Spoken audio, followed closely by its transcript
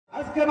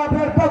আজকে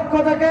মাঠের পক্ষ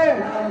থেকে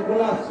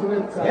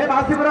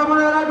হাসিবুর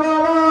রহমানের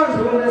আগমন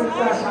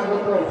শুভেচ্ছা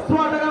স্বাগত।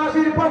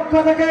 চুয়াডাঙ্গাবাসীর পক্ষ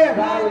থেকে,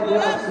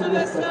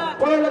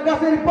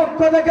 গাছের পক্ষ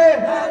থেকে,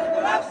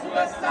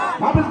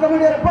 হাফিজ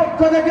কমিটির পক্ষ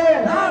থেকে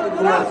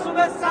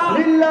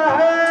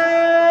লিল্লাহে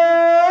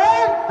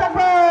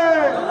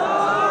তাকবীর।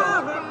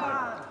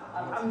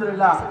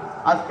 আলহামদুলিল্লাহ,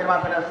 আজকের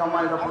মাহফিলের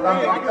সম্মানিত প্রধান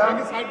বক্তা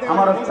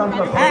আমার অত্যন্ত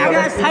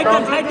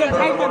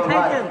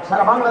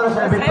সারা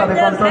বাংলাদেশের বিপ্লবী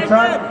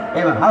কণ্ঠস্বর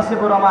এবং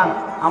হাসিবুর রহমান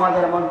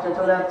আমাদের মঞ্চে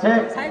চলে যাচ্ছে।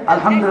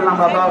 আলহামদুলিল্লাহ,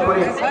 আমরা দোয়া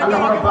করি আল্লাহ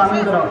রাব্বুল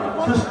আলামিন যেন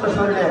সুস্থ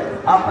শরীরে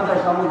আপনাদের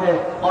সম্মুখে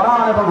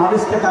কোরআন এবং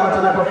হাদিস থেকে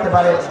আলোচনা করতে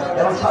পারে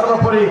এবং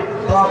সর্বোপরি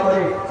দোয়া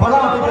করি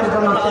ফলাফলের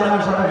জন্য,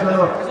 চেয়ারম্যান সাহেবের জন্য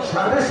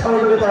সার্বিক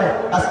সহযোগিতায়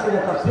আজকের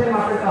তাফসীর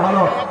মাহফিলটা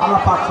হলো। আল্লাহ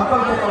পাক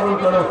সকলকে কবুল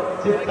করুন।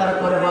 চিৎকার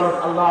করে বলুন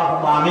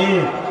আল্লাহুম্মা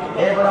আমিন।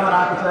 এরপর আমরা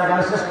কিছু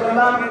এখানে শেষ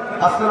করলাম।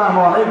 আসসালামু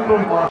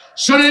আলাইকুম।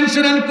 শুনেন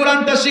শুনেন,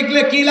 কোরআনটা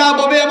শিখলে কি লাভ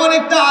হবে? এমন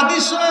একটা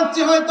হাদিস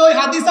শোনাচ্ছি, হয়তো ওই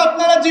হাদিস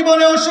আপনারা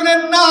জীবনেও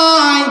শুনেন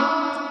নাই।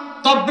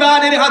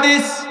 তবরানীর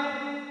হাদিস।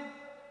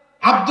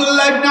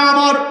 আব্দুল্লাহ ইবনে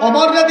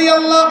ওমর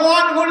রাদিয়াল্লাহু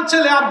আনহুর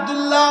ছেলে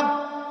আব্দুল্লাহ,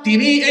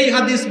 তিনি এই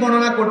হাদিস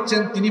বর্ণনা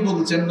করছেন। তিনি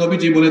বলছেন,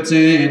 নবীজি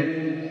বলেছেন,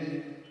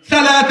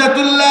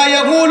 সালাতাতুল লা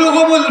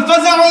ইয়াগুলুহুমুল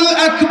ফাযাউল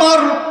আকবার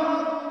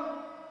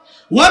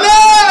ওয়া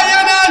লা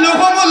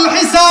ইয়ানালুহুমুল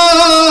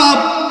হিসাব।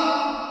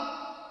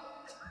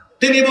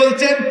 তিনি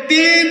বলছেন,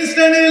 তিন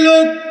শ্রেণীর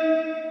লোক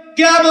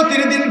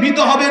কিয়ামতের দিন ভীত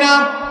হবে না।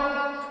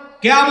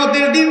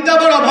 কিয়ামতের দিনটা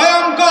বড়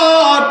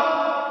ভয়ঙ্কর।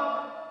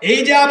 এই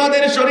যে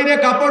আমাদের শরীরে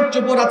কাপড়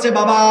চোপড় আছে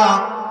বাবা,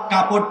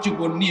 কাপড়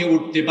চোপড় নিয়ে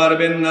উঠতে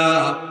পারবেন না,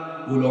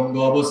 উলঙ্গ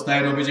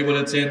অবস্থায়। নবীজি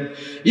বলেছেন,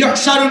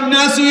 ইহশারুন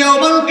নাসু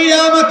ইয়াউমাল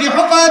কিয়ামাতি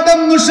হুফাতাম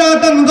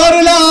মুশাতান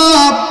গরলা।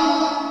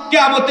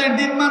 কিয়ামতের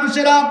দিন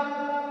মানুষেরা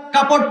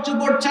কাপড়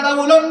চোপড় ছাড়া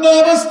উলঙ্গ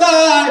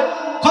অবস্থায়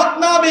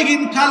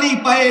খতনাবিহীন খালি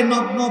পায়ে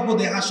নগ্ন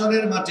পদে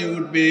হাসরের মাঠে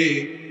উঠবে।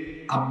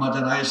 আম্মা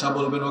জান আয়েশা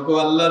বলবেন, ওগো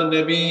আল্লাহর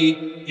নবী,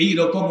 এই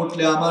রকম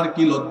উঠলে আমার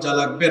কি লজ্জা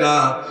লাগবে না?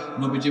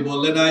 নবীজি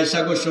বললেন, আয়েশা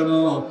গো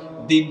শোনো,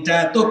 দিনটা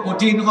এত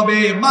কঠিন হবে,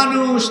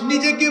 মানুষ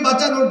নিজেকে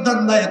বাঁচানোর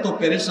ধান্দায় এত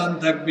পেরেশান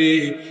থাকবে,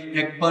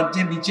 একবার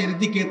যে নিচের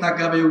দিকে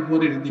তাকাবে,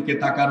 উপরের দিকে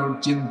তাকানোর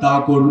চিন্তা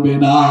করবে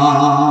না।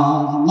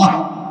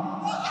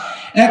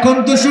 এখন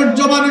তো সূর্য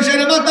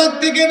মানুষের মাথার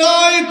থেকে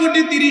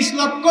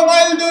 9,30,00,000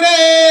 মাইল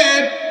দূরে,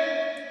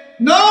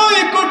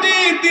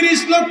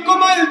 9,30,00,000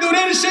 মাইল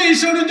দূরের সেই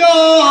সূর্য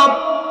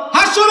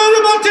হাসরের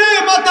মাঠে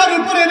মাথার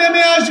উপরে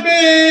নেমে আসবে।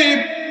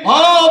 ও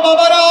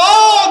বাবারা, ও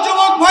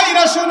যুবক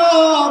ভাইরা শোনো,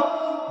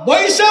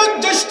 বৈশাখ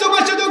জ্যৈষ্ঠ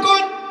মাসে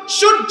যখন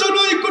সূর্য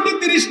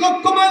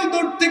 9,30,00,000 মাইল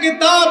দূর থেকে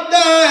তাপ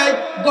দেয়,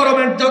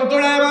 গরমের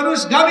যন্ত্রণায় মানুষ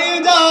ঘামিয়ে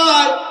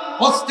যায়,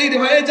 অস্থির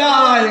হয়ে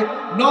যায়।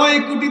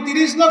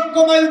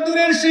 9,30,00,000 মাইল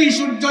দূরের সেই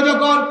সূর্য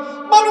যখন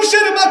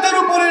মানুষের মাথার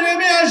উপরে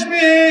নেমে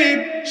আসবে,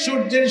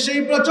 সূর্যের সেই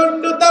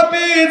প্রচন্ড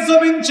তাপে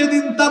জমিন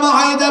সেদিন তামা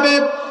হয়ে যাবে।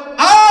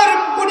 আর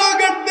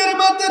গুনাহগারদের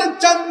মাথার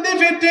চাঁদে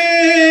ফেটে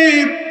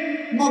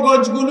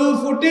মগজগুলো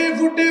ফুটে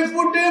ফুটে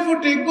ফুটে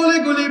ফুটে গলে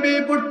গলে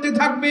বেয়ে পড়তে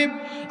থাকবে।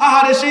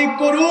 আর সেই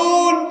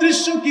করুণ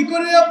দৃশ্য কি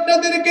করে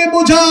আপনাদেরকে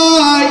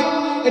বোঝাই?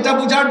 এটা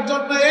বোঝার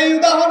জন্য এই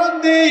উদাহরণ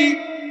দেই।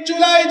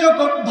 চুলায়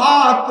যখন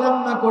ভাত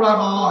রান্না করা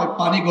হয়,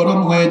 পানি গরম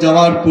হয়ে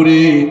যাওয়ার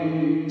পরে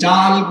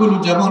চালগুলো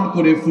যেমন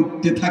করে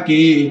ফুটতে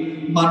থাকে,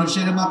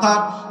 মানুষের মাথার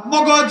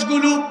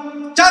মগজগুলো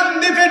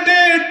চাঁদে ফেটে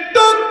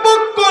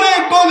টুকটুক করে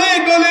গলে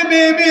গলে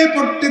বেয়ে বেয়ে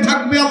পড়তে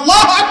থাকবে।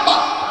 আল্লাহু আকবার।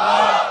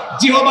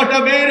 জিহ্বাটা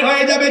বের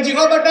হয়ে যাবে,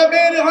 জিহ্বাটা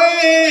বের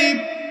হয়ে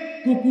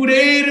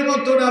কুকুরের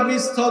মতো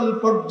নাভিস্থল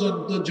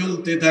পর্যন্ত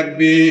ঝুলতে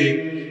থাকবে।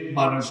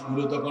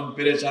 মানুষগুলো তখন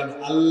পেরেশান,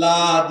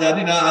 আল্লাহ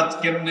জানি না আজ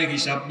কেমনে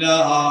হিসাব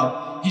নেওয়া হয়।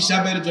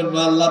 হিসাবের জন্য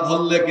আল্লাহ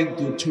ধরলে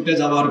কিন্তু ছুটে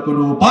যাওয়ার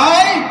কোনো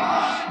উপায়।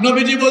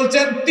 নবীজি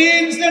বলছেন,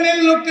 তিন শ্রেণীর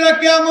লোকেরা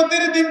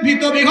কিয়ামতের দিন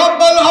ভীত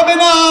বিহ্বল হবে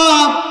না,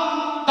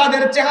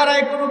 তাদের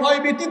চেহারায় কোনো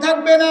ভয়ভীতি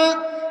থাকবে না।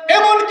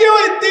 এমনকি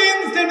ওই তিন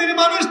শ্রেণীর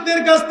মানুষদের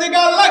কাছ থেকে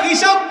আল্লাহ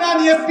হিসাব না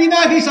নিয়ে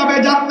বিনা হিসাবে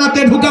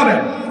জান্নাতে ঢুকাবেন।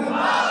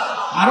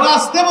 আরো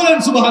আসতে বলেন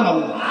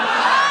সুবহানাল্লাহ।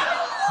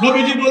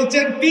 নবীজি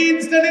বলছেন, তিন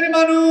শ্রেণীর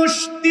মানুষ,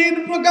 তিন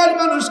প্রকার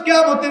মানুষ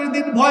কিয়ামতের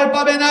দিন ভয়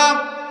পাবে না,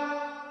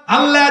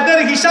 আল্লাহ এদের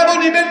হিসাবও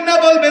নিবেন না,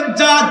 বলবেন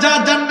যা যা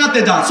জান্নাতে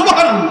যা।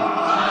 সুবহানাল্লাহ।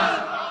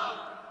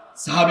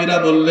 সাহাবীরা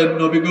বললেন,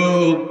 নবী গো,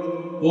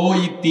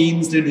 ওই তিন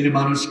শ্রেণীর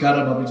মানুষ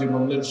কারা? নবীজি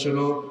বললেন,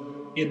 শোনো,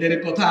 এদের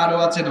কথা আরো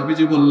আছে।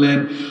 নবীজি বললেন,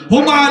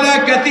 হুম আলা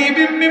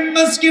কাতিবিম মিন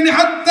মাসকিন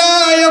হাত্তা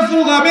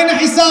ইয়াফুগা মিন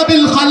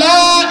হিসাবিল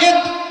খালাইক।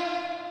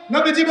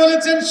 নবীজি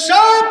বলেছেন,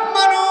 সব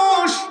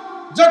মানুষ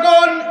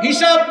যখন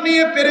হিসাব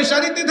নিয়ে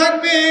পেরেশানিতে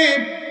থাকবে,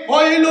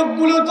 ওই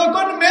লোকগুলো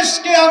তখন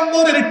মেশকে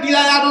আম্বরের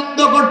টিলায় আনন্দ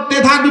করতে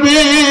থাকবে।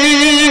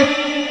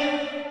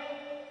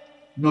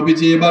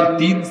 নবীজি এবার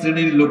তিন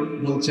শ্রেণীর লোক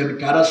বলছেন,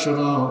 কারা?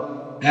 শোনো,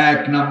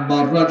 এক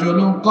নাম্বার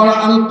রাজুলুন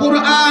ক্বরাআল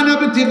কুরআন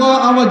ইবতিগা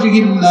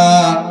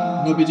ওয়াজহিল্লাহ।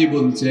 নবীজি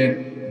বলছেন,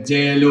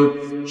 যে লোক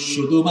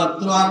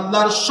শুধুমাত্র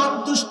আল্লাহর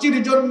সন্তুষ্টির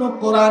জন্য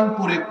কোরআন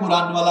পড়ে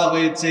কোরআনওয়ালা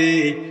হয়েছে,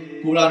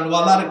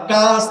 কোরআনওয়ালার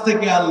কাছ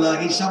থেকে আল্লাহ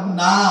হিসাব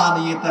না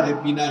নিয়ে তারে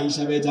বিনা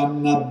হিসাবে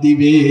জান্নাত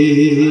দিবে।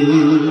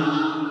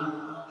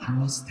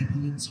 আওয়াজ দিয়ে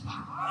বলেন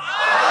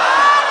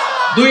সুবহানাল্লাহ।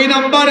 দুই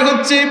নাম্বার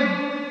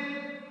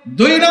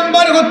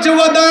হচ্ছে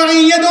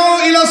ওয়াদাইয়াদু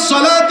ইলা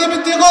সলাতি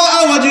বিতিগা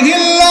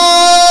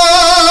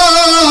ওয়াজহিল্লাহ।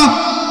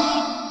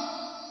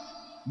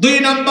 দুই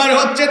নাম্বার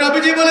হচ্ছে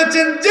নবীজি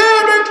বলেছেন যে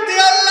ব্যক্তি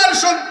আল্লাহর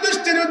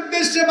সন্তুষ্টির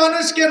উদ্দেশ্যে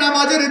মানুষকে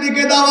নামাজের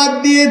দিকে দাওয়াত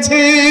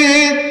দিয়েছে,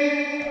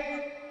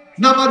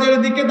 নামাজের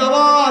দিকে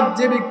দাওয়াত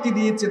যে ব্যক্তি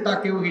দিয়েছে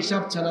তাকেও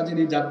হিসাব ছাড়া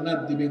যিনি জান্নাত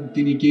দিবেন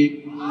তিনি কি?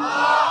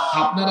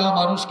 আপনারা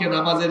মানুষকে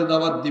নামাজের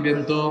দাওয়াত দিবেন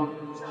তো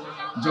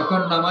যখন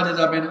নামাজে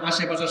যাবেন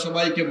আশেপাশে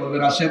সবাইকে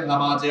বলবেন আসেন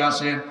নামাজে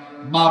আসেন।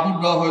 মা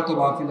বোনরা হয়তো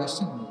মাহফিল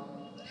আসছেন,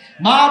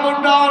 মা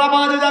বোনরা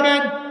নামাজে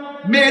যাবেন,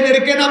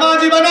 মেয়েদেরকে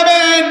নামাজি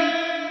বানাবেন।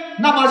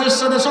 নামাজের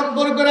সাথে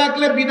সম্পর্ক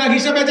রাখলে বিনা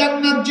হিসাবে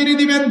জান্নাত যিনি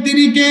দিবেন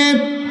তিনি কে?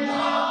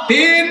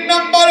 তিন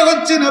নম্বর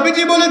হচ্ছে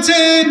নবীজি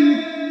বলেছেন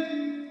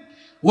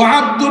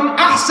ওয়া'আবদুন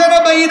আহসানা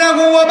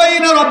বাইনাহু ওয়া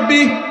বাইনা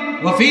রাব্বিহি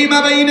ওয়া ফীমা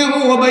বাইনাহু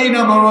ওয়া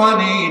বাইনা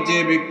মাওয়ানি, যে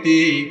ব্যক্তি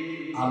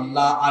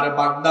আল্লাহ আর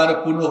বান্দার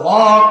কোনো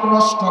হক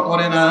নষ্ট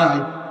করে নাই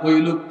ওই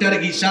লোকটার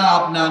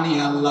হিসাব না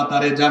নিয়ে আল্লাহ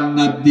তারে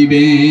জান্নাত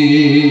দিবে।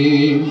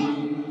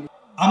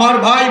 আমার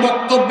ভাই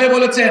বক্তব্যে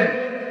বলেছেন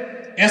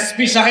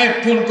এসপি সাহেব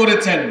ফোন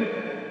করেছেন,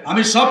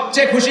 আমি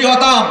সবচেয়ে খুশি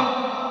হতাম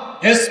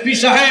এসপি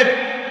সাহেব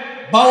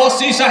বা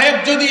ওসি সাহেব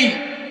যদি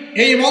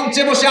এই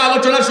মঞ্চে বসে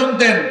আলোচনা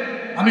শুনতেন,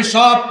 আমি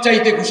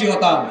সবচাইতে খুশি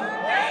হতাম।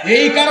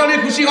 এই কারণে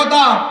খুশি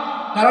হতাম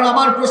কারণ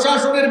আমার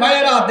প্রশাসনের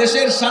ভাইয়েরা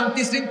দেশের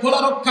শান্তি শৃঙ্খলা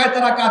রক্ষায়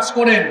তারা কাজ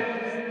করেন,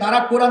 তারা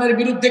কোরআনের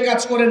বিরুদ্ধে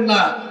কাজ করেন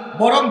না,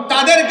 বরং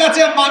তাদের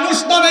কাছে মানুষ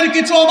নামের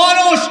কিছু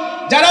অমানুষ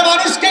যারা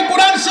মানুষকে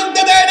কোরআন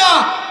শুনতে দেয় না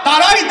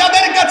তারাই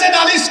তাদের কাছে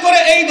নালিশ করে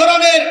এই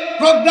ধরনের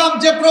প্রোগ্রাম,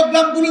 যে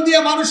প্রোগ্রামগুলো দিয়ে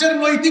মানুষের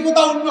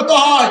নৈতিকতা উন্নত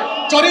হয়,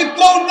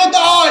 চরিত্র উন্নত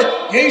হয়,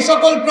 এই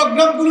সকল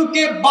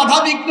প্রোগ্রামগুলোকে বাধা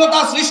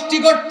বিঘ্নতা সৃষ্টি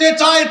করতে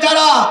চায়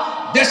তারা,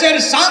 দেশের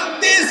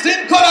শান্তি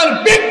শৃঙ্খলার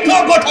বিঘ্ন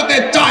ঘটাতে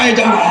চায়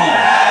যারা।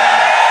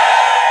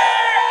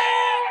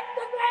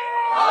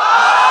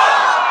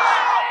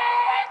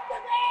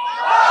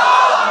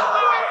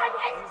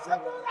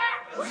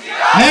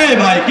 হ্যাঁ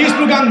ভাই কি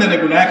স্লোগান দেন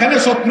এগুলো? এখানে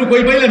শত্রু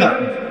কই পাইলেন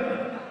আপনি?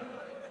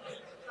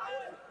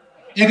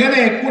 এখানে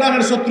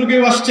কোরআনের শত্রু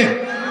কেউ আসছে?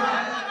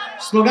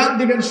 স্লোগান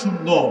দিবেন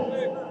সুন্দর,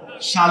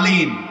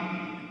 শালীন,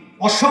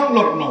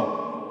 অসংলগ্ন।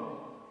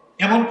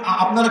 এমন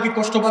আপনারা কি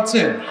কষ্ট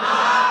পাচ্ছেন?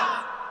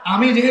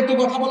 আমি যেহেতু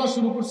কথা বলা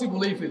শুরু করছি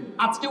বলেই ফেলি,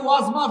 আজকে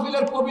ওয়াজ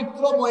মাহফিলের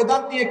পবিত্র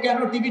ময়দান নিয়ে কেন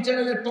টিভি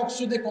চ্যানেলের টক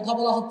শোতে কথা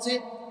বলা হচ্ছে?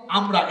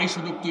 আমরা এই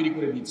সুযোগ তৈরি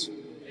করে দিয়েছি।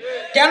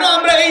 কেন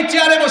আমরা এই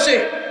চেয়ারে বসে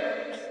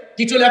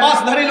কিছু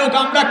লেবাসধারী লোক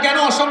আমরা কেন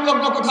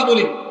অসংলগ্ন কথা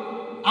বলি?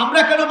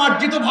 আমরা কেন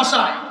মার্জিত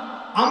ভাষায়,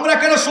 আমরা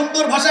কেন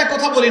সুন্দর ভাষায়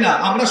কথা বলি না?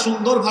 আমরা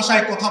সুন্দর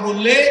ভাষায় কথা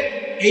বললে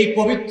এই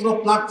পবিত্র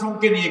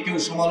প্ল্যাটফর্মকে নিয়ে কেউ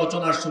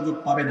সমালোচনার সুযোগ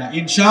পাবে না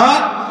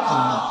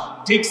ইনশাআল্লাহ।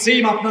 ঠিক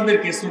সেম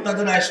আপনাদেরকে শ্রোতা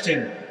যারা আসছেন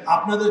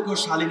আপনাদেরকেও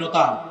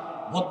শালীনতা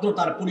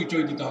ভদ্রতার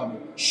পরিচয় দিতে হবে,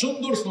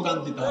 সুন্দর স্লোগান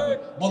দিতে হবে।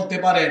 বলতে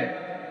পারেন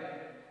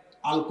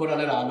আল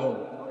কোরআনের আলো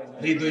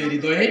হৃদয়ে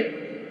হৃদয়ে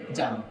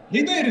যান,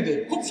 হৃদয়ে হৃদয়ে,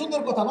 খুব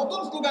সুন্দর কথা, নতুন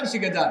স্লোগান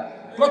শিখে যান।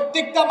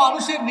 প্রত্যেকটা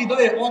মানুষের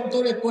হৃদয়ে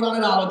অন্তরে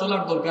কোরআনের আলো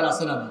জ্বলার দরকার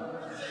আছে না?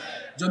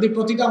 যদি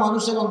প্রতিটা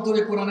মানুষের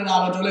অন্তরে কোরআনের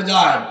আলো জ্বলে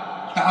যায়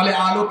তাহলে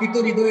আলোকিত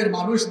হৃদয়ের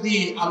মানুষ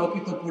দিয়ে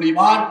আলোকিত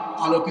পরিবার,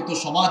 আলোকিত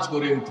সমাজ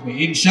গড়ে উঠবে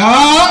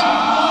ইনশাআল্লাহ।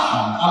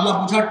 আল্লাহ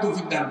বুঝার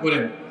তৌফিক দান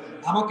করেন।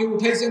 আমাকে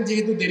উঠাইছেন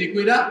যেহেতু দেরি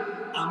কইরা,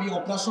 আমি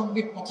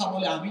অপ্রাসঙ্গিক কথা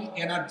বলে, আমি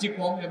এনার্জি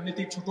কম,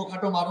 এমনিতেই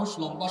ছোটখাটো মানুষ,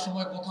 লম্বা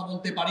সময় কথা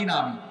বলতে পারি না,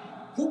 আমি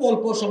খুব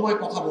অল্প সময়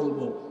কথা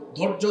বলবো।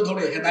 ধৈর্য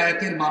ধরে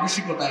হেদায়েতের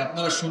মানসিকতায়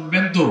আপনারা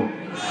শুনবেন তো?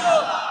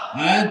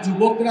 হ্যাঁ,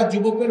 যুবকরা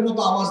যুবকের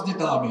মতো আওয়াজ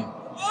দিতে হবে।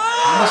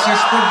 আমরা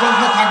শেষ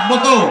পর্যন্ত থাকবো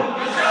তো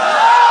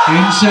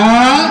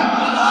ইনশাআল্লাহ।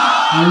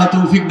 আল্লাহ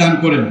তৌফিক দান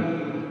করেন।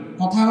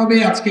 কথা হবে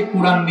আজকে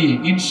কোরআন নিয়ে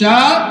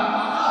ইনশাআল্লাহ।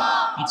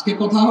 আজকে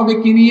কথা হবে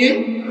কি নিয়ে?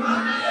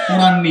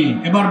 কোরআন নিয়ে।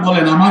 এবার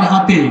বলেন আমার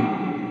হাতে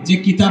যে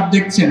কিতাব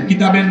দেখছেন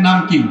কিতাবের নাম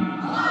কি?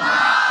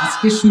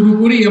 আজকে শুরু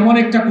করি এমন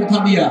একটা কথা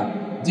দিয়া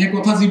যে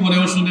কথা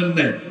জীবনেও শুনেন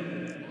নাই।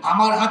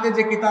 আমার হাতে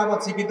যে কিতাব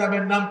আছে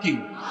কিতাবের নাম কি?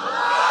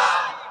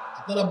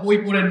 আপনারা বই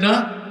পড়েন না?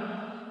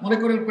 মনে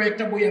করেন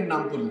কয়েকটা বইয়ের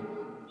নাম বলি।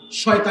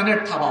 শয়তানের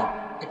থাবা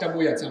একটা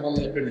বই আছে আমার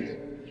লাইব্রেরিতে।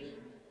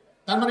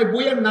 তার মানে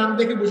বইয়ের নাম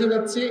দেখে বোঝা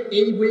যাচ্ছে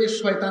এই বইয়ে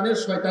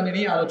শয়তানি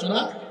নিয়ে আলোচনা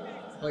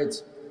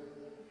হয়েছে।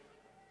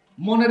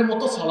 মনের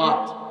মতো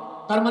সালাত,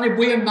 তার মানে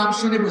বইয়ের নাম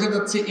শুনে বোঝা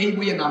যাচ্ছে এই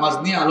বইয়ে নামাজ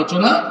নিয়ে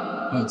আলোচনা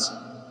হয়েছে।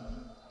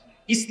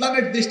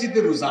 ইসলামের দৃষ্টিতে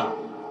রোজা,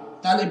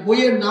 তাহলে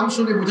বইয়ের নাম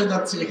শুনে বোঝা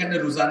যাচ্ছে এখানে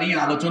রোজা নিয়ে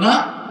আলোচনা।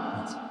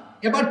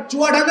 এবার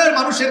চুয়াডাঙ্গার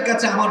মানুষের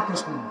কাছে আমার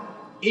প্রশ্ন,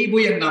 এই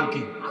বইয়ের নাম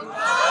কি?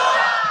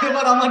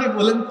 এবার আমাকে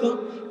বলেন তো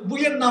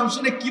বইয়ের নাম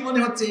শুনে কি মনে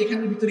হচ্ছে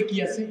এখানের ভিতরে কি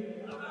আছে?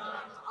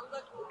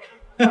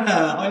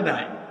 হয়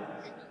নাই।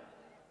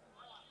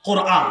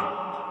 কোরআন।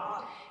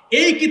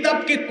 এই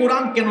কিতাবকে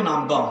কোরআন কেন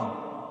নাম দেওয়া হয়?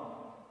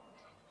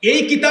 এই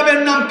কিতাবের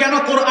নাম কেন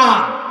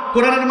কোরআন?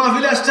 কোরআনের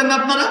মাহফিলে আসছেন না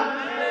আপনারা?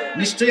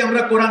 নিশ্চয়ই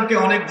আমরা কোরআনকে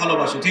অনেক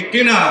ভালোবাসি, ঠিক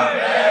কিনা?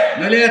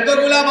 নাহলে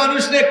এতগুলা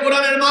মানুষকে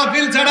কোরআনের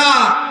মাহফিল ছাড়া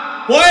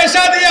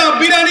পয়সা দিয়ে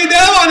বিরিয়ানি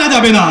দেওয়া আনা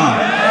যাবে না।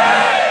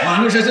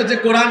 মানুষ এসেছে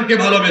কোরআনকে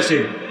ভালোবেসে,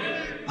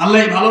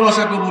 আল্লাহ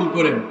ভালোবাসা কবুল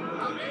করেন।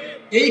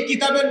 এই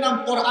কিতাবের নাম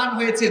কোরআন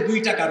হয়েছে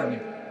দুইটা কারণে।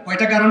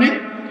 কয়টা কারণে?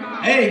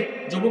 এই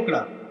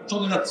যুবকরা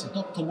চলে যাচ্ছে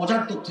তথ্য,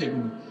 মজার তথ্য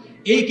এগুলো।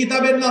 এই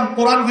কিতাবের নাম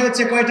কোরআন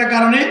হয়েছে কয়টা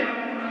কারণে?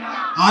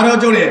 আরো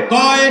জোরে,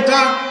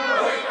 কয়টা?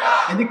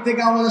 এদিক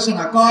থেকে আওয়াজ আসে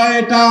না,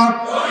 কয়টা?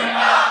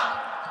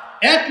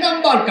 এক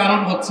নম্বর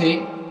কারণ হচ্ছে,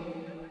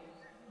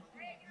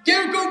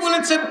 কেউ কেউ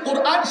বলেছেন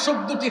কোরআন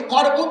শব্দটি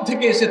করবন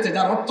থেকে এসেছে,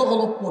 যার অর্থ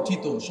হলো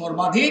পঠিত,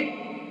 সর্বাধিক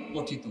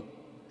পঠিত।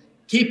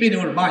 Keep in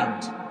your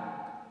mind,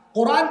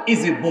 Quran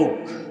is a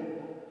book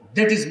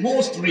that is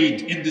most read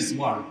in this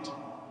world.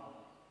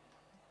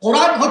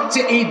 কোরআন হচ্ছে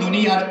এই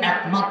দুনিয়ার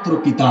একমাত্র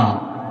কিতাব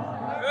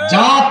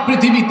যা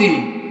পৃথিবীতে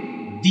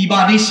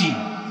দিবানিশি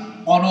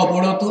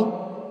অনবরত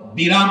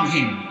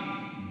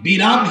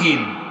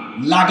বিরামহীন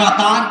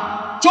লাগাতার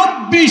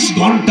 24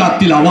 ঘন্টা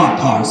তিলাওয়াত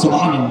হয়।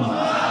 সুবহানাল্লাহ।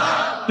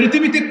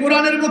 পৃথিবীতে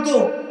কোরআনের মতো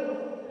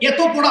এত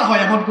পড়া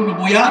হয় এমন কোনো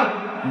বই আর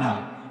না।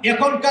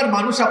 এখনকার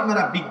মানুষ,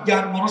 আপনারা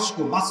বিজ্ঞান মনস্ক,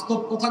 বাস্তব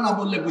কথা না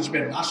বললে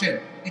বুঝবেন না, আসেন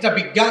এটা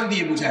বিজ্ঞান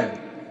দিয়ে বুঝাই।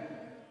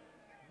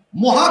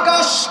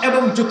 মহাকাশ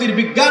এবং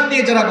জ্যোতির্বিজ্ঞান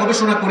নিয়ে যারা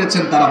গবেষণা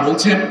করেছেন তারা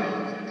বলছেন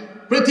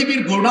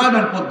পৃথিবীর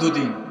ঘূর্ণায়মান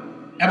পদ্ধতি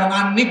এবং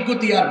আহ্নিক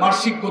গতি আর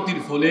বার্ষিক গতির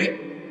ফলে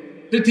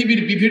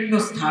পৃথিবীর বিভিন্ন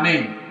স্থানে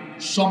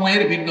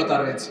সময়ের ভিন্নতা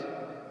রয়েছে।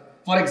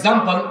 ফর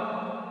এক্সাম্পল,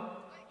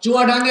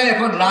 চুয়াডাঙ্গায়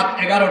এখন রাত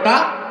 11টা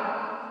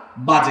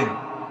বাজে,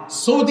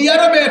 সৌদি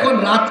আরবে এখন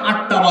রাত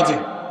 8টা বাজে।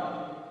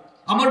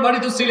 আমার বাড়ি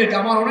তো সিলেটে,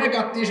 আমার অনেক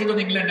আত্মীয় স্বজন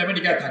ইংল্যান্ড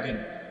আমেরিকায় থাকেন।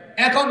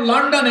 এখন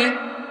লন্ডনে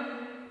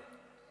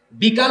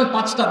বিকাল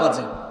 5টা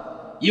বাজে,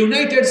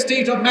 ইউনাইটেড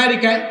স্টেট অফ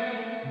আমেরিকায়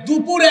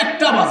দুপুর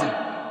 1টা বাজে,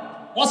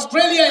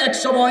 অস্ট্রেলিয়ায় এক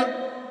সময়,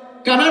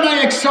 কানাডায়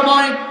এক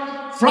সময়,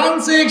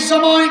 ফ্রান্সে এক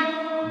সময়,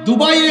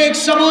 দুবাইয়ে এক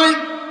সময়,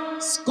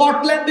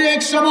 স্কটল্যান্ডে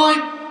এক সময়,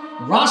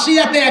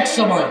 রাশিয়াতে এক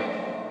সময়।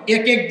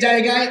 এক এক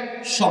জায়গায়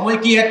সময়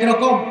কি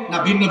একরকম না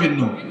ভিন্ন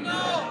ভিন্ন?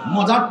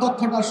 মজার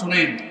তথ্যটা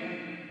শুনেন,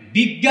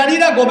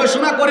 বিজ্ঞানীরা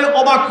গবেষণা করে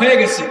অবাক হয়ে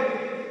গেছে।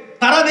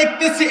 তারা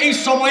দেখতেছে এই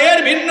সময়ের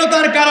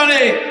ভিন্নতার কারণে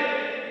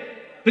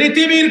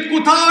পৃথিবীর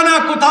কোথাও না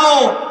কোথাও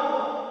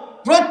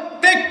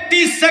প্রত্যেকটি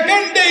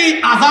সেকেন্ডেই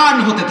আযান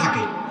হতে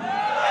থাকে।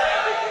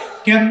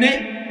 কেমনে?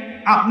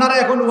 আপনারা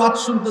এখন ওয়াজ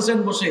শুনতেছেন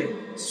বসে,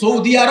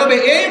 সৌদি আরবে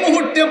এই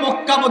মুহূর্তে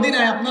মক্কা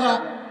মদিনায় আপনারা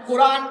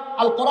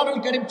কোরআনুল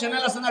কারীম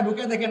চ্যানেল আছে না,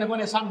 ঢুকে দেখেন এখন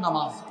এশার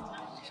নামাজ।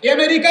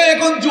 আমেরিকায়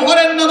এখন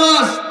জোহরের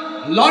নামাজ,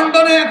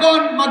 লন্ডনে এখন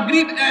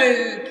মাগরিব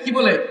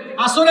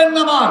আসরের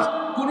নামাজ,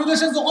 কোন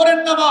দেশে জোহরের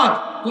নামাজ,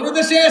 কোন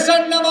দেশে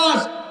এশার নামাজ,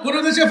 কোন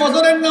দেশে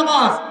ফজরের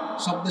নামাজ,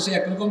 সব দেশে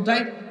একরকম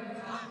টাইম।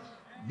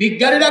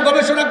 বিজ্ঞানীরা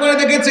গবেষণা করে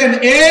দেখেছেন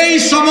এই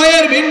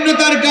সময়ের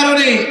ভিন্নতার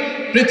কারণে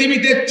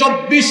পৃথিবীতে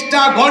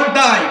 24টা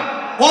ঘন্টায়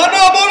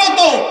অনবরত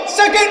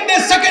সেকেন্ডে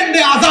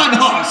সেকেন্ডে আযান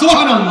হয়।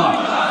 সুবহানাল্লাহ।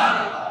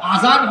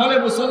 আযান হলে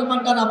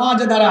মুসলমানরা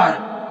নামাজে দাঁড়ায়,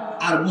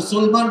 আর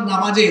মুসলমান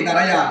নামাজে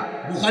দাঁড়ায়া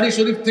বুখারী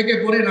শরীফ থেকে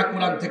পড়ে না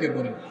কোরআন থেকে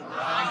পড়ে?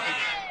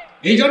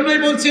 এই জন্যই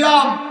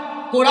বলছিলাম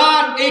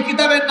কোরআন এই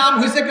কিতাবের নাম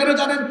হয়েছে কেন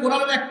জানেন?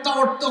 কোরআনের একটা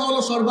অর্থ হলো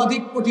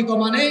সর্বাধিক পঠিত,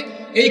 মানে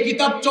এই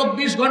কিতাব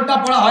 24 ঘন্টা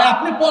পড়া হয়।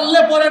 আপনি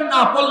পড়লে পড়েন,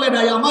 না পড়লে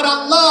নাই। আমার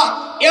আল্লাহ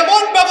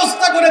এমন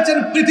ব্যবস্থা করেছেন,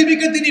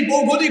 পৃথিবীকে তিনি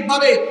ভৌগোলিক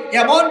ভাবে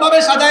এমন ভাবে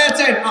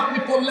সাজাইছেন, আপনি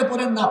পড়লে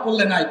পড়েন, না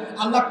পড়লে নাই।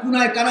 আল্লাহ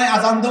কুনায় কানায়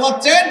আযান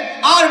দেওয়াচ্ছেন,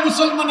 আর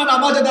মুসলমানরা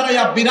নামাজে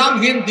দাঁড়াইয়া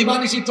বিরামহীন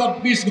দিবানিশি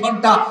 24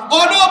 ঘন্টা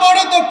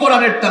অনবরত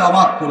কোরআনের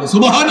তেলাওয়াত করে।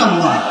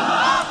 সুবহানাল্লাহ।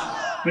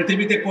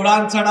 পৃথিবীতে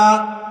কোরআন ছাড়া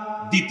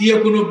দ্বিতীয়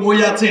কোন বই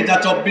আছে যা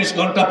 24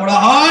 ঘন্টা পড়া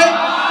হয়?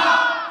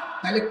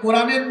 তাহলে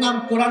কোরআনের নাম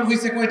কোরআন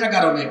হয়েছে কয়টা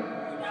কারণে?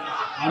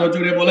 আরো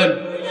জোরে বলেন।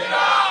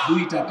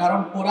 2টা কারণ।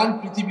 কোরআন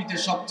পৃথিবীতে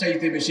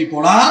সবচাইতে বেশি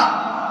পড়া।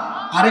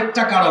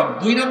 আরেকটা কারণ,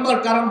 2 নম্বর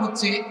কারণ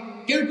হচ্ছে,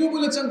 কেউ কেউ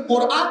বলেছেন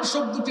কোরআন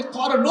শব্দটি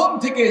করনম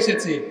থেকে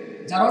এসেছে,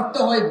 যার অর্থ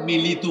হয়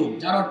মিলিত,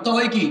 যার অর্থ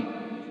হয় কি?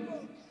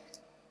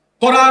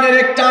 কোরআনের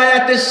একটা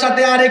আয়াতের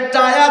সাথে আরেকটা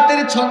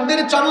আয়াতের ছন্দের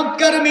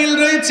চমৎকার মিল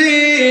রয়েছে।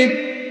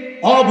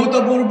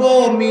 অভূতপূর্ব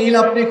মিল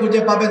আপনি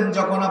খুঁজে পাবেন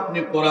যখন আপনি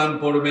কোরআন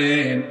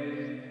পড়বেন।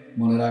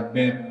 মনে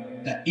রাখবেন,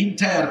 the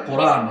entire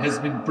Quran has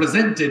been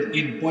presented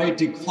in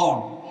poetic form.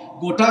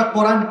 গোটা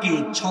কোরআনকে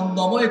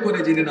ছন্দময় করে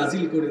যিনি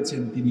নাজিল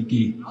করেছেন তিনি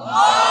কি?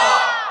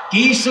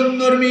 কি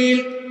সুন্দর মিল!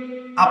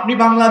 আপনি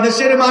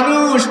বাংলাদেশের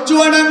মানুষ,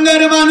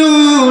 চুয়াডাঙ্গার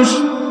মানুষ,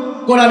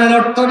 কোরআনের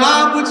অর্থ না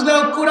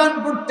বুঝলেও কোরআন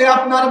পড়তে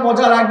আপনার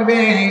মজা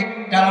লাগবে,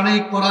 কারণ এই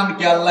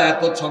কোরআনকে আল্লাহ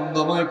এত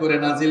ছন্দময় করে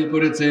নাজিল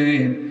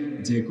করেছেন।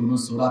 যে কোনো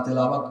সূরা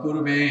তেলাওয়াত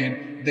করবেন,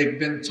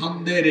 দেখবেন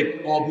ছন্দের এক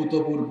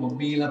অভূতপূর্ব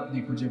মিল আপনি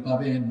খুঁজে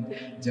পাবেন।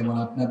 যেমন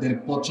আপনাদের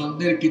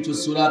পছন্দের কিছু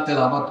সূরা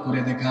তেলাওয়াত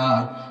করে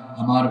দেখায়।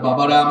 আমার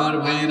বাবারা, আমার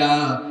ভাইয়েরা,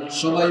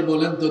 সবাই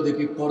বলেন তো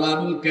দেখি,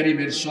 কোরআনুল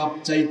কারীমের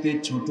সবচাইতে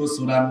ছোট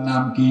সূরার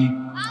নাম কি?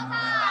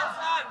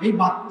 এই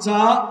বাচ্চা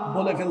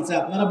বলে ফেলছে,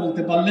 আপনারা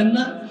বলতে পারলেন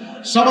না?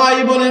 সবাই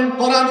বলেন,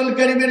 কোরআনুল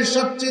কারীমের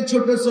সবচেয়ে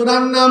ছোট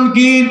সূরার নাম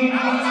কি?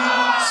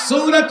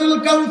 সূরাতুল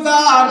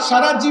কাউসার।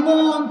 সারা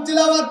জীবন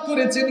তিলাওয়াত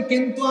করেছেন,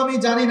 কিন্তু আমি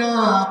জানি না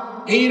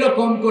এই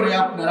রকম করে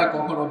আপনারা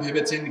কখনো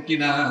ভেবেছেন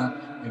কিনা।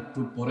 একটু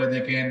পরে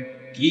দেখেন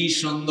কি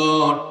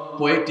সুন্দর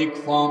পোয়েটিক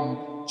ফর্ম,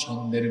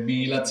 ছন্দের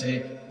মিল আছে।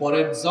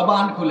 পরের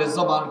জবান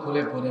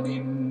খুলে পড়েন,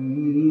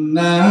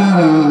 ইন্না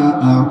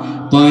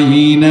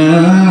আ'তাইনাকাল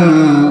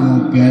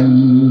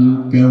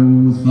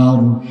কাউসার। الكوثر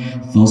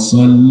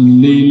فصل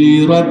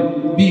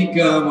لربك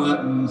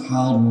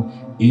وانحر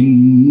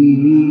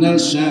إن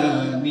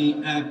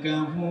شانئك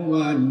هو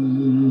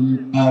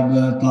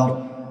الأبتر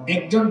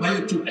একজন ভাই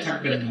চুপ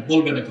থাকবেন না,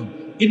 বলবেন এখন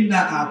ইন্না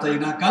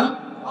আতাইনাকাল।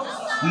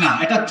 না,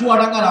 এটা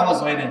চুয়াডাঙ্গার আওয়াজ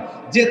হয় না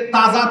যে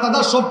তাজা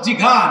তাজা সবজি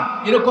খান,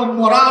 এরকম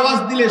মরা আওয়াজ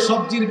দিলে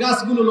সবজির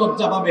গাছগুলো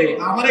লজ্জা পাবে,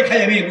 আমারে খাই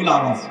আমি এগুলো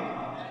আওয়াজ।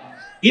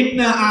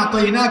 ইন্না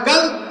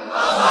আতাইনাকাল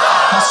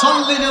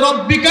ফাসাল্লি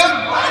লিরাব্বিকা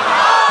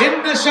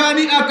ইন্না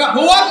শানিআকা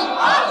হুয়াল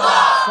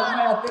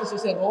আয়াতের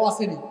শেষে র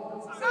আসেনি,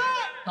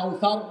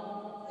 কাউসার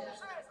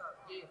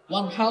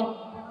ওয়ানহার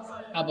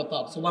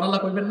আবতার, সুবহানাল্লাহ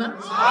কইবেন না?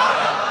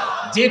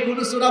 যে কোন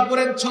সূরা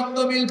পড়েন ছন্দ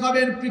মিল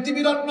পাবেন,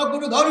 পৃথিবীর অন্য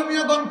কোন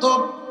ধর্মীয় গ্রন্থ,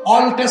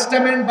 অল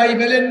টেস্টামেন্ট,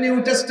 বাইবেলের নিউ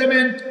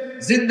টেস্টামেন্ট,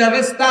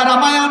 জিন্দাবেস্তা,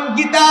 রামায়ণ,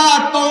 গীতা,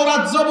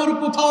 তাওরাত, জবুর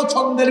কোথাও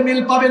ছন্দের মিল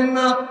পাবেন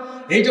না।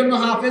 এই জন্য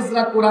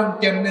হাফেজরা কোরআন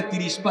কেমনে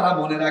 30 পারা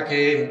মনে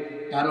রাখে,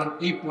 কারণ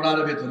এই পড়ার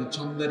ভেতরে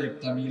ছন্দের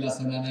একটা মিল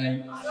আছে না নাই?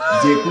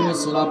 যে কোন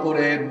সূরা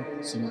পড়েন,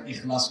 সূরা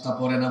ইখলাসটা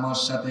পড়েন আমার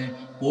সাথে,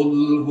 কুল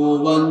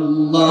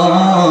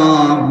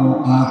হুয়াল্লাহু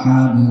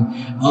আহাদ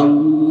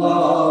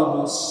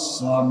আল্লাহুস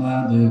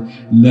সামাদ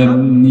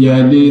লাম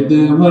ইয়ালিদ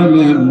ওয়া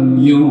লাম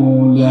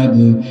ইউলাদ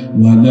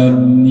ওয়া লাম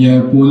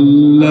ইয়াকুল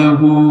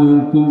লাহু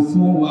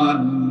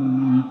কুফুয়ান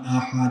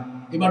আহাদ।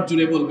 এবার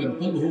জুড়ে বলবেন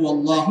কুল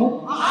হুয়াল্লাহু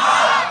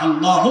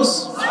আল্লাহুস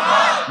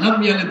লাম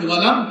ইয়ালিদ ওয়া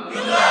লাম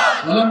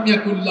ওয়ালাম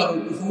ইয়াকুল লাহু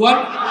কুফুয়ান।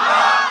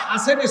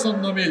 আছে নি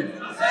ছন্দ মিল?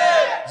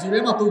 জুড়ে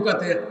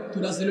মাতুকাতে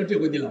তুরা সিলেটে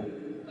কই দিলাম,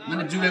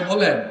 মানে জুড়ে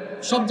বলেন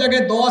সব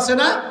জায়গায় দ আছে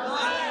না?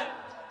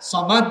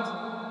 সামাদ,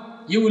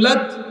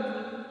 ইউলাদ,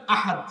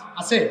 আহাদ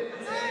আছে।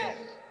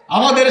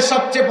 আমাদের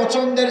সবচেয়ে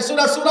পছন্দের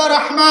সূরা সূরা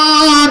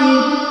রহমান,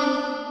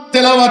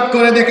 তেলাওয়াত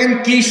করে দেখেন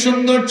কি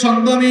সুন্দর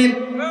ছন্দ মিল।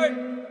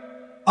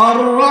 আর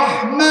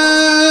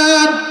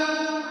রহমান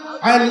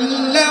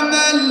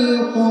আল্লামাল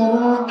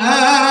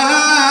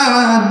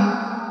কুরআন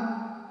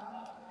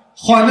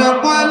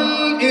খলাকাল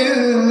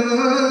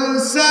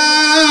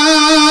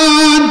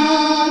ইনসান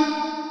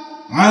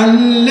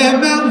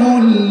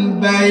আল্লামাহুল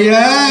বায়ান।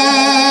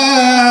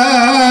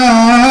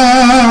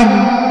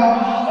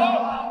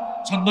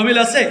 ছন্দ মিল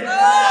আছে?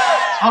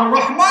 আর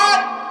রহমান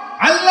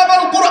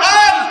আল্লামাল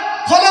কুরআন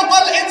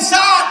খলাকাল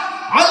ইনসান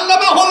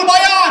আল্লামাহুল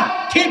বায়ান।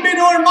 Keep in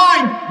your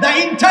mind, the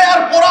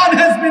entire Quran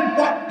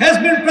has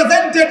been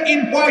presented in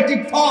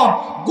poetic form.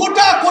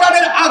 গোটা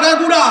কোরআনের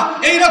আগাগোড়া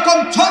এইরকম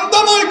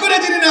ছন্দময় করে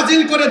যিনি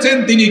নাজিল করেছেন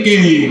তিনি কে?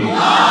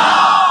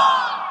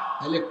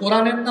 তাহলে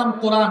কোরআনের নাম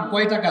কোরআন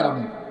কয়টা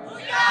কারণে?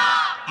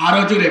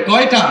 আরো জোরে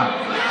কয়টা?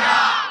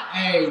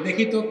 এই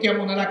দেখি তো কে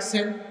মনে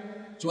রাখছেন?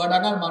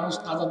 চুয়াডাঙ্গার মানুষ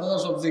তাজা তাজা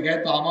সবজি খায়,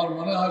 তো আমার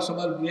মনে হয়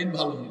সবার ব্রেন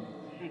ভালো হবে,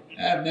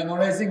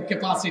 memorising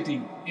capacity,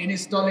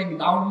 installing,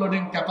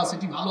 downloading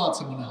capacity ভালো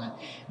আছে মনে হয়।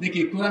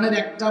 দেখি কোরআনের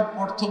একটা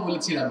অর্থ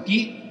বলেছিলাম কি?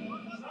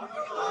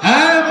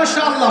 হ্যাঁ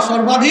মাশাআল্লাহ,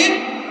 সর্বাধিক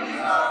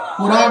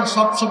কোরআন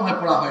সব সময়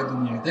পড়া হয়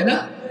দুনিয়ায়, তাই না?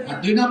 আর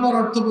 2 নম্বর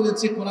অর্থ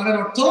বলেছি কোরআনের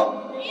অর্থ।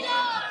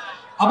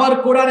 আবার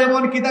কোরআন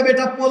এমন কিতাব,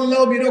 এটা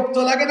পড়লেও বিরক্ত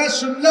লাগে না,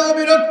 শুনলেও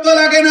বিরক্ত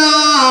লাগে না।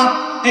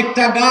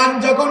 একটা গান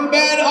যখন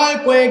বের হয়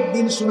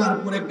কয়েকদিন শোনার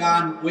পরে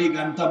ওই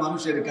গানটা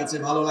মানুষের কাছে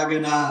ভালো লাগে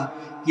না।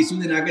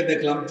 কিছুদিন আগে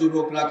দেখলাম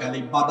যুবকরা খালি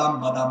বাদাম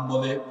বাদাম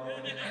বলে,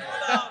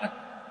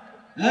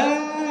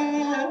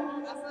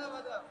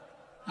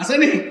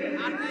 আসেনি?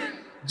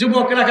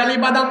 যুবকরা খালি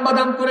বাদাম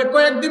বাদাম করে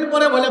কয়েকদিন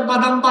পরে বলে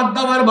বাদাম বাদ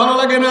দাও, আর ভালো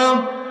লাগে না।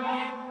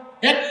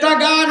 একটা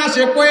গান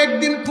আসে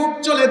কয়েকদিন খুব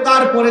চলে,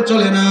 তারপরে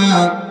চলে না।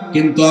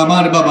 কিন্তু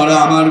আমার বাবারা,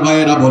 আমার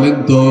ভাইয়েরা বলেন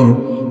তো,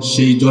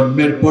 সেই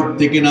জন্মের পর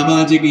থেকে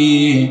নামাজে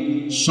গিয়ে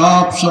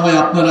সব সময়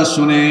আপনারা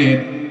শোনেন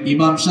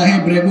ইমাম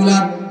সাহেব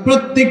রেগুলার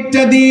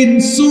প্রত্যেকটা দিন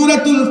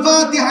সূরাতুল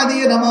ফাতিহা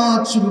দিয়ে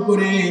নামাজ শুরু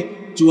করে।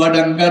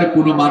 চুয়াডাঙ্গার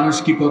কোন মানুষ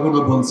কি কখনো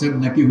বলছেন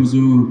নাকি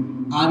হুজুর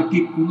আর কি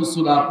কোন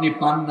সূরা আপনি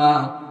পান না,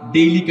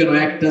 ডেইলি কেন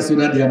একটা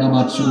সূরা দিয়ে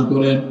নামাজ শুরু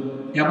করেন?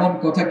 এমন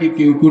কথা কি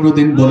কেউ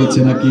কোনোদিন বলেছে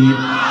নাকি?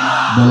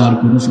 বলার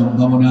কোনো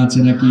সম্ভাবনা আছে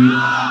নাকি?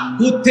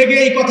 কোত্থেকে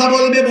এই কথা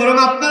বলবে? বরং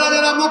আপনারা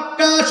যারা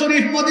মক্কা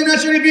শরীফ, মদিনা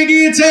শরীফে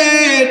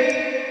গিয়েছেন,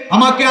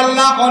 আমাকে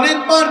আল্লাহ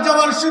অনেকবার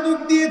যাওয়ার সুযোগ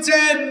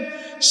দিয়েছেন।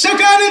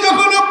 সেখানে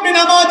যখন আপনি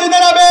নামাজে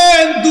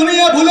দাঁড়াবেন,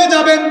 দুনিয়া ভুলে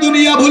যাবেন,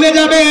 দুনিয়া ভুলে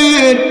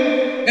যাবেন।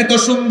 এত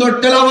সুন্দর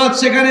তেলাওয়াত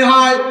সেখানে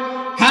হয়।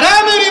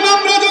 হারামের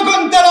ইমামরা যখন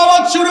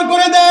তেলাওয়াত শুরু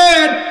করে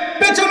দেন,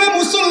 পেছনে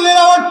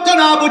মুসল্লিরা অর্থ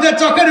না বুঝে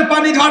চোখের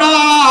পানি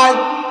ঝরায়।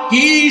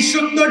 কি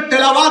সুন্দর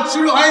তেলাওয়াত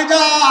শুরু হয়ে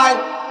যায়।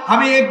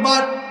 আমি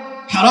একবার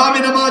হারামে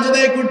নামাজ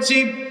আদায় করছি,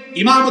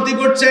 ইমামতি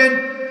করছেন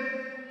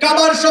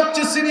কাবার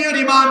সবচেয়ে সিনিয়র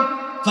ইমাম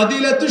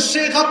ফাদিলাতুশ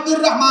শেখ আব্দুর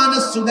রহমান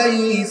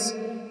আস-সুদাইস।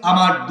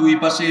 আমার দুই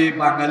পাশে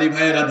বাঙালি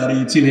ভাইয়েরা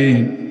দাঁড়িয়ে ছিলেন।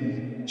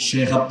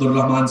 শেখ আব্দুর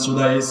রহমান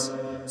সুদাইস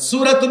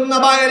সূরাতুন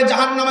নাবায়ের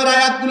জাহান্নামের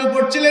আয়াতগুলো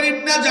পড়ছিলেন।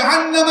 ইন্না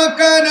জাহান্নামা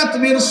কানাত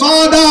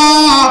মিরসাদা।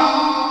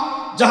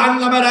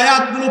 জাহান্নামের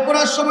আয়াতগুলো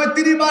পড়ার সময়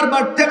তিনি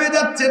বারবার থেমে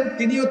যাচ্ছেন,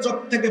 তিনিও চোখ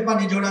থেকে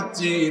পানি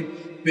ঝরাচ্ছেন।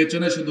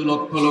 পেছনে শুধু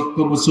লক্ষ লক্ষ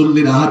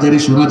মুসল্লির হাজারি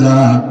শোনা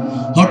যায়।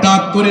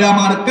 হঠাৎ করে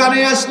আমার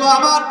কানে আসলো,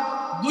 আমার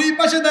দুই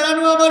পাশে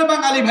দাঁড়ানো আমার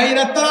বাঙালি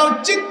ভাইরা, তারাও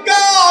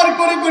চিৎকার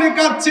করে করে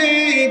কাঁদছে।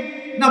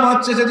 নামাজ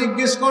শেষে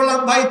জিজ্ঞেস করলাম,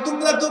 ভাই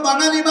তোমরা তো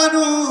বাঙালি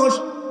মানুষ,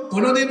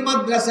 কোনদিন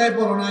মাদ্রাসায়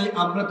পড়ো নাই,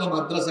 আমরা তো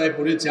মাদ্রাসায়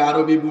পড়েছি,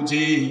 আরবি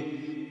বুঝি,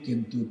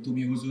 কিন্তু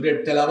তুমি হুজুরের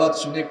তেলাওয়াত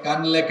শুনে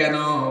কানলে কেন?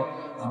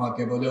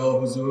 আমাকে বলে, ও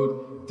হুজুর,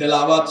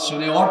 তেলাওয়াত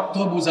শুনে অর্থ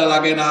বোঝা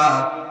লাগে না,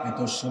 এত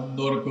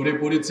সুন্দর করে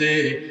পড়েছে,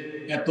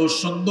 এত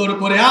সুন্দর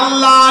করে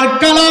আল্লাহর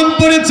কালাম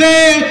পড়েছে,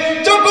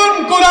 যখন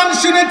কোরআন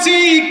শুনেছি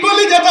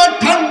কলিজাটা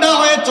ঠান্ডা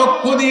হয়ে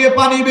চক্ষু দিয়ে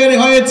পানি বের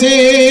হয়েছে।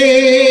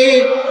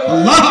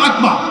 আল্লাহু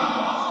আকবার।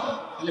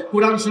 তাহলে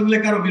কোরআন শুনলে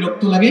কারো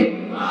বিরক্ত লাগে?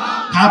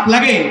 খারাপ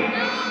লাগে?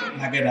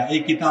 লাগে না। এই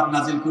কিতাব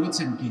নাজিল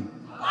করেছেন কি?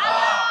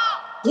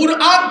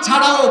 কোরআন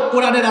ছাড়াও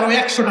কোরআনের আরো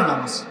 100টা নাম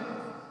আছে।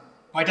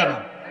 কয়টা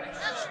নাম?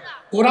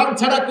 কোরআন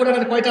ছাড়া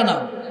কোরআনের কয়টা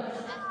নাম?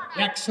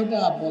 100টা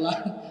বলা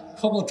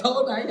ক্ষমতাও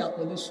নাই,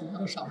 আপনাদের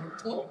শোনারও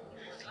সামর্থ্য।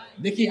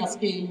 দেখি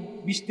আজকে এই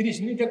 20-30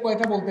 মিনিটে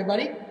কয়টা বলতে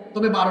পারি,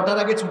 তবে 12টার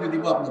আগে ছুটি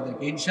দিব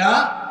আপনাদেরকে,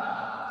 ইনশাআল্লাহ।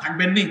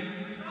 থাকবেন নি?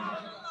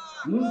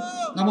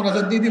 নাম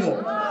রাজা দিয়ে দিব।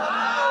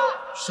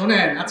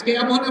 শোনেন, আজকে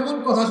এমন এমন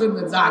কথা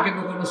শুনবেন যা আগে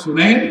কখনো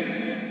শুনেন।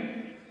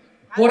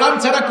 কোরআন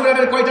ছাড়া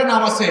কোরআনের কয়টা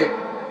নাম আছে?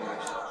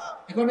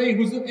 এখন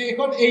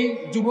এই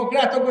যুবকরা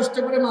এত কষ্ট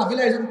করে মাহফিল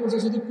আয়োজন করছে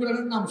শুধু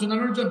কোরআনের নাম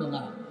শোনানোর জন্য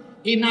না,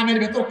 এই নামের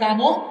ভেতর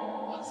কামও,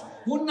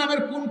 কোন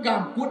নামের কোন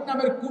কাম, কোন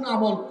নামের কোন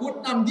আমল, কোন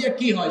নাম দিয়ে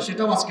কি হয়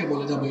সেটাও আজকে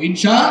বলে যাবো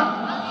ইনশাআল্লাহ।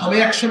 তবে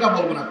 100টা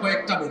বলবো না,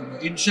 কয়েকটা বলবো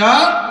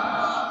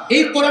ইনশাআল্লাহ।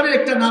 এই কোরআনের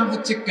একটা নাম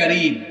হচ্ছে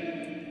কারীম।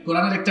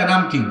 কোরআনের একটা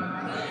নাম কি?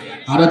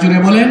 আরো জোরে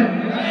বলেন,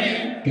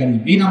 কারীম।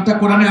 এই নামটা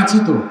কোরআনে আছে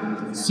তো?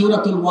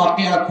 সূরাতুল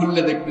ওয়াকিয়া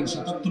খুললে দেখবেন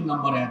 77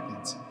 নম্বর আয়াতে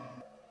আছে।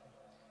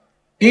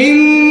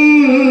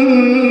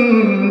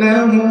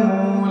 ইন্নাহু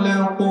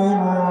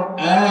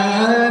লাকুরআনুন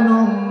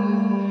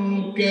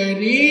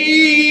কারীম।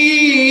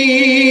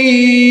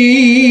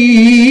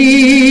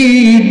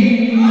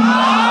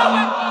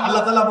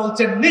 আল্লাহ তাআলা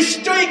বলছেন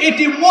নিশ্চয়ই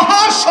এটি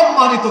মহা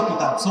সম্মানিত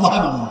কিতাব।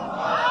 সুবহানাল্লাহ।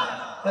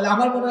 তাহলে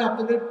আমার মনে হয়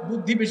আপনাদের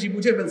বুদ্ধি বেশি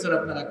বুঝে ফেলছেন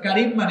আপনারা।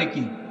 কারীম মানে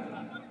কি?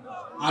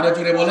 আরো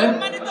জোরে বলেন।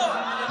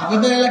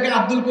 আপনাদের এলাকায়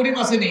আব্দুল করিম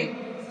আসেনি?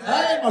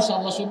 এই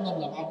মাশাআল্লাহ, শুনলাম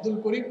না। আব্দুল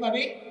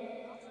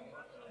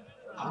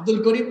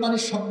করিম মানে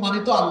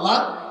সম্মানিত আল্লাহ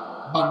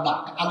বান্দা।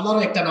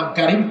 আল্লাহর একটা নাম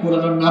কারীম,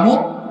 কোরআনের নামও।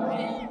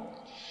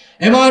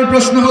 এবার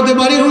প্রশ্ন হতে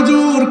পারে,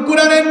 হুজুর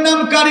কোরআনের নাম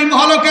কারীম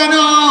হলো কেন?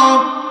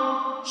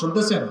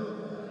 শুনতেছেন?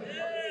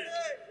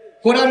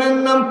 কোরআনের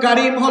নাম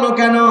কারীম হলো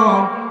কেন?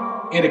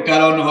 এর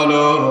কারণ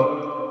হলো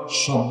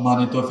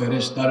সম্মানিত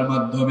ফেরেশতার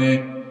মাধ্যমে,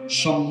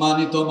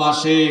 সম্মানিত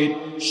মাসে,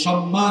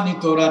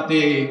 সম্মানিত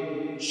রাতে,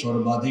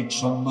 সর্বাধিক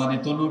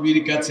সম্মানিত নবীর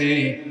কাছে,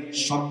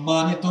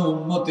 সম্মানিত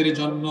উম্মতের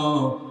জন্য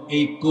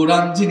এই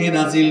কোরআন যিনি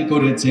নাজিল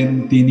করেছেন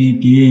তিনি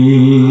কি?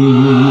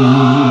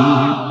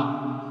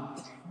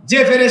 যে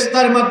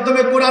ফেরেশতার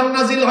মাধ্যমে কোরআন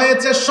নাজিল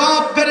হয়েছে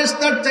সব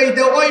ফেরেশতার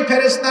চাইতে ওই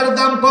ফেরেশতার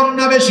দাম কম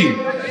না বেশি?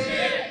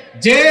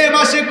 যে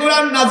মাসে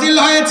কোরআন নাজিল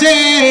হয়েছে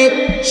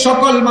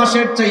সকল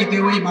মাসের চাইতে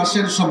ওই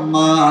মাসের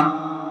সম্মান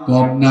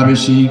কম না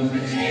বেশি?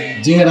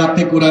 যে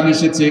রাতে কোরআন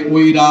এসেছে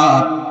ওই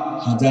রাত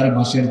 1000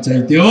 মাসের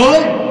চাইতেও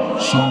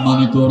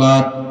সম্মানিত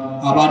রাত।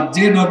 আবার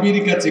যে নবীর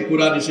কাছে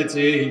কোরআন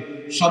এসেছে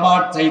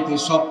সবার চাইতে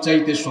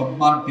সবচাইতে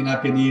সম্মান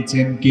তিনাকে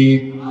দিয়েছেন কে?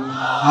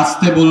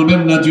 আস্তে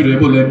বলবেন না, জুড়ে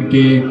বলেন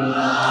কে?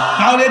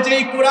 তাহলে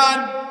যেই কোরআন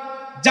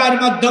যার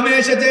মাধ্যমে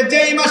এসেছে,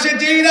 যেই মাসে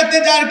যেই রাতে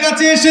যার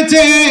কাছে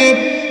এসেছে,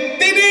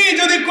 তিনি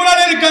যদি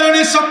কোরআনের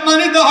কারণে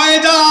সম্মানিত হয়ে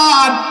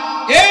যান,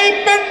 এই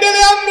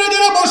প্যান্ডেলে আমরা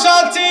যারা বসে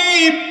আছি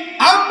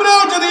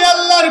আমরাও যদি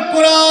আল্লাহর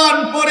কোরআন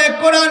পড়ে,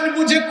 কোরআন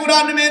বুঝে,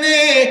 কোরআন মেনে,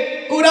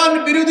 কোরআন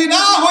বিরোধী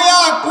না হইয়া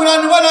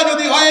কোরআনওয়ালা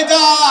যদি হয়ে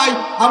যায়,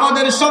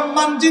 আমাদের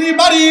সম্মান যিনি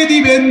বাড়িয়ে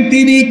দিবেন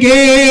তিনি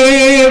কে?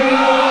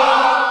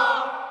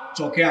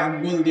 চোখে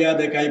আঙ্গুল দিয়া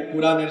দেখাই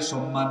কোরআনের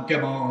সম্মান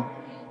কেমন।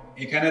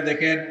 এখানে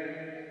দেখেন,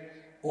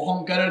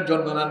 অহংকারের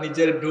জন্য না,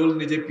 নিজের ডোল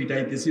নিজে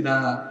পিটাইতেছি না,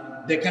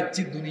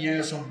 দেখাচ্ছি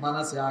দুনিয়ায় সম্মান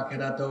আছে,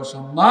 আখিরাতেও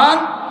সম্মান।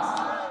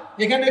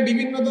 এখানে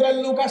বিভিন্ন দলের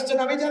লোক আসছেন,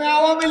 আমি জানি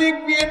আওয়ামী লীগ,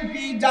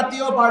 বিএনপি,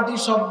 জাতীয় পার্টি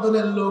সব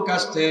দলের লোক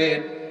আসছেন।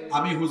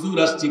 আমি হুজুর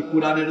আসছি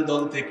কোরআনের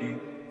দল থেকে।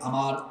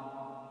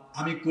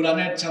 আমি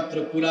কোরআনের ছাত্র,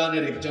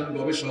 কোরআনের একজন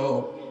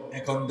গবেষক।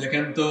 এখন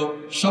দেখেন তো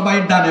সবাই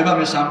ডানে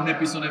বামে সামনে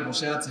পিছনে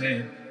বসে আছে,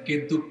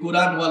 কিন্তু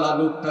কোরআনওয়ালা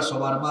লোকটা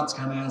সবার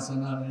মাঝখানে আছে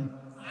না?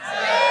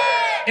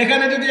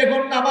 এখানে যদি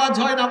এখন নামাজ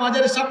হয়,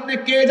 নামাজের সামনে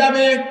কে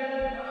যাবে?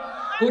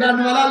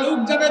 কোরআনওয়ালা লোক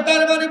যাবে।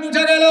 তার মানে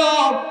বুঝা গেল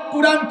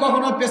কোরআন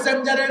কখনো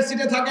প্যাসেঞ্জারের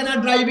সিটে থাকে না,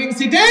 ড্রাইভিং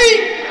সিটেই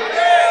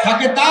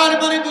থাকে। তার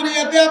মানে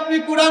দুনিয়াতে আপনি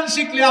কোরআন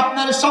শিখলে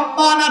আপনার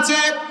সম্মান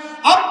আছে।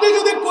 আপনি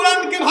যদি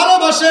কোরআনকে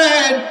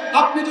ভালোবাসেন,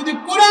 আপনি যদি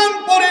কোরআন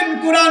পড়েন,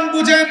 কোরআন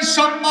বুঝেন,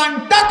 সম্মান,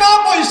 টাকা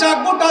পয়সা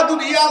গোটা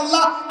দুনিয়া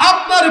আল্লাহ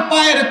আপনার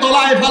পায়ের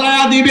তলায়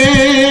ফেলায়া দিবে।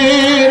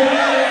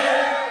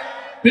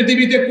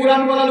 পৃথিবীতে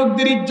কোরআনওয়ালা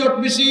লোকদের ইজ্জত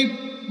বেশি।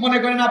 মনে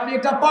করেন আপনি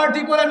একটা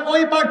পার্টি করেন,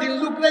 ওই পার্টির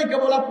লোকরাই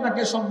কেবল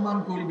আপনাকে সম্মান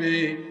করবে,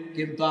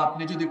 কিন্তু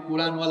আপনি যদি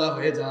কোরআনওয়ালা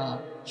হয়ে যান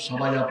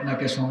সবাই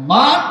আপনাকে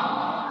সম্মান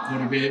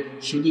করবে।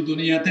 শুধু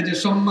দুনিয়াতে যে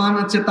সম্মান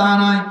আছে তা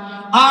নয়,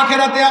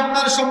 আখিরাতে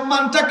আপনার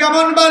সম্মানটা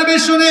কেমন বাড়বে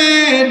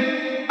শুনেন।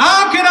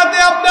 আখিরাতে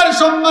আপনার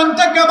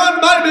সম্মানটা কেমন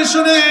বাড়বে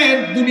শুনেন।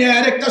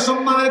 দুনিয়ার একটা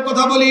সম্মানের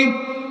কথা বলি,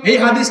 এই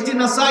হাদিসটি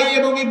নাসাই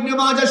এবং ইবনে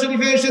মাজাহ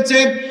শরীফে এসেছে।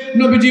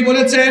 নবীজি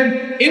বলেছেন,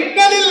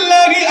 ইন্না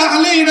লিল্লাহি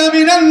আহলিনা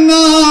মিনান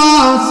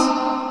নাস।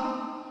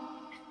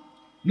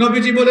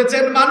 নবীজি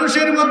বলেছেন,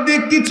 মানুষের মধ্যে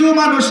কিছু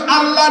মানুষ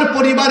আল্লাহর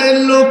পরিবারের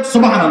লোক।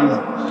 সুবহানাল্লাহ,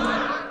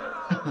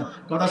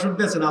 কথা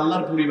শুনতেছেন?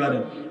 আল্লাহর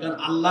পরিবারের, কারণ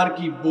আল্লাহর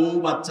কি বউ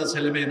বাচ্চা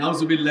ছেলে মেয়ে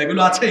নাউজুবিল্লাহ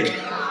এগুলো আছে?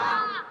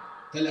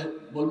 তাহলে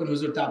বলবেন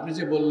হুজুর, আপনি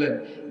যে বললেন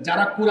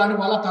যারা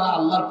কোরআনওয়ালা তারা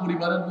আল্লাহর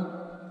পরিবারের লোক,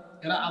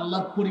 এরা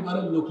আল্লাহর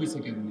পরিবারের লোক হয়েছে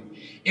কেমনে?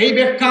 এই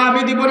ব্যাখ্যা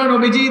আমি দিব না,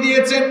 নবীজি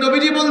দিয়েছেন।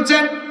 নবীজি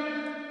বলছেন,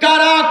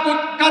 কারা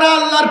কারা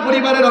আল্লাহর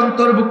পরিবারের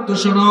অন্তর্ভুক্ত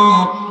শোনো,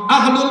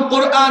 আহলুল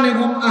কোরআন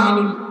হুম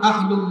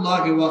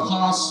আহলুল্লাহি ওয়া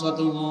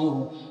খাসাতুহু,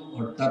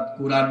 অর্থাৎ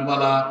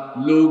কোরআনওয়ালা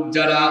লোক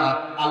যারা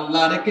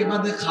আল্লাহর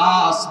একেবারে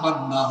খাস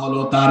বান্দা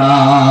হলো তারা।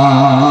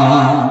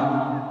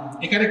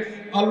 এখানে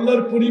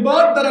আল্লাহর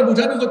পরিবার দ্বারা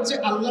বোঝানো হচ্ছে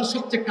আল্লাহর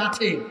সবচেয়ে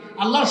কাছে,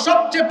 আল্লাহর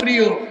সবচেয়ে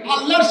প্রিয়,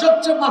 আল্লাহর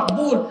সবচেয়ে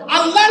মাকবুল,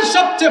 আল্লাহর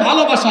সবচেয়ে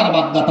ভালোবাসার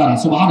বান্দা তারা।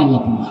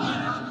 সুবহানাল্লাহ।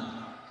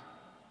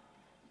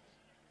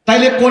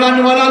 তাইলে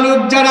কোরআনওয়ালা লোক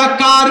যারা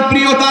কার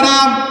প্রিয় তারা?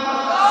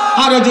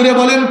 আরো জোরে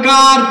বলেন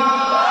কার?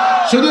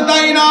 শুধু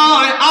তাই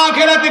নয়,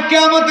 আখিরাতে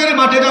কিয়ামতের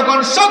মাঠে যখন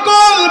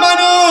সকল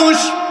মানুষ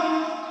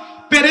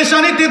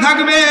পেরেশানিতে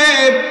থাকবে,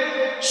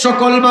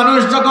 সকল মানুষ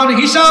যখন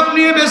হিসাব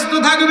নিয়ে ব্যস্ত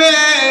থাকবে,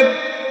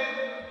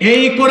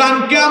 এই কোরআন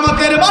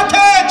কিয়ামতের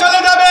মাঠে চলে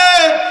যাবে।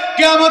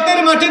 কিয়ামতের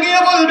মাঠে গিয়ে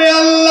বলবে,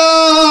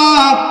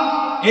 আল্লাহ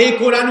এই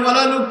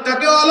কোরআনওয়ালা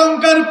লোকটাকে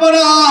অলংকার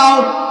পরাও,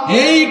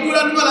 এই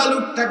কোরআনওয়ালা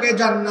লোকটাকে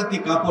জান্নাতি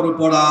কাপড়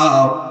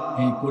পরাও,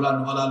 এই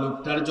কোরআনওয়ালা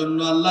লোকটার জন্য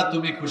আল্লাহ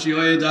তুমি খুশি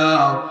হয়ে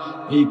যাও,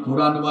 এই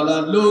কোরআনওয়ালা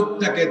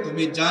লোকটাকে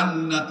তুমি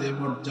জান্নাতে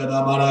মর্যাদা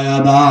বাড়ায়া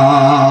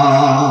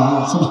দাও।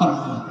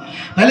 সুবহানাল্লাহ।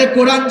 তাহলে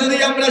কোরআন যদি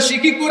আমরা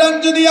শিখি, কোরআন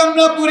যদি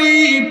আমরা পড়ি,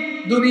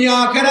 দুনিয়া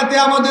আখিরাতে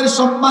আমাদের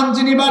সম্মান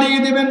যিনি বাড়িয়ে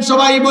দেবেন,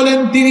 সবাই বলেন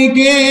তিনি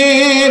কে?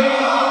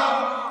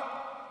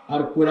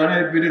 আর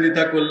কোরআনের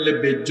বিরোধিতা করলে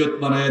বেইজ্জত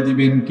বানায়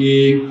দিবেন কে?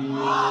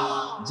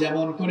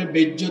 যেমন করে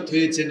বেইজ্জত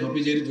হয়েছে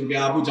নবীজির যুগে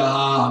আবু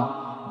জাহাল,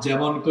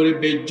 যেমন করে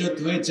বেইজ্জত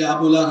হয়েছে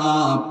আবু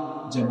লাহাব,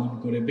 যেমন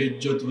করে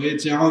বেইজ্জত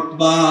হয়েছে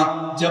উতবা,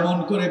 যেমন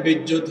করে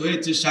বেইজ্জত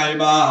হয়েছে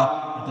সাইবা।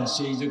 এটা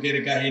সেই যুগের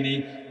কাহিনী।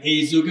 এই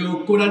যুগেও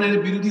কোরআনের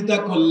বিরোধিতা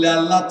করলে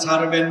আল্লাহ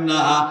ছাড়বেন না,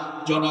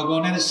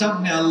 জনগণের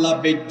সামনে আল্লাহ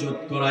বেইজ্জত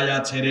করাইয়া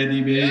ছেড়ে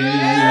দিবে।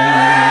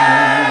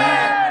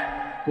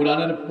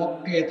 কোরআনের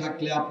পক্ষে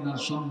থাকলে আপনার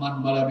সম্মান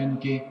বাড়াবেন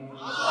কে?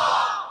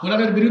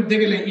 কোরআনের বিরুদ্ধে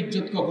গেলে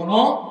ইজ্জত কখনো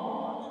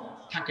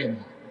থাকে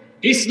না।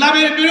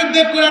 ইসলামের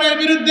বিরুদ্ধে, কোরআনের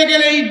বিরুদ্ধে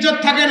গেলে ইজ্জত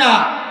থাকে না।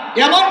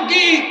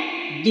 এমনকি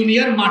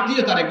দুনিয়ার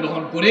মাটিও তারা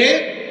গ্রহণ করে।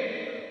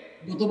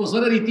 গত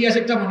বছরের ইতিহাস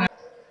একটা মনে,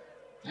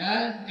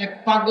 এক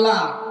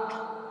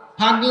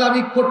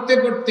পাগলামি করতে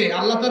করতে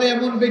আল্লাহ তারা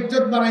এমন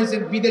বেইজ্জত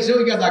বানাইছেন, বিদেশেও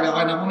গিয়ে জায়গা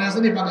হয় না। মনে আছে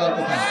নি পাগলার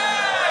কথা?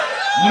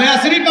 মনে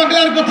আছে নি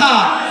পাগলার কথা?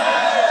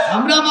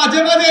 আমরা মাঝে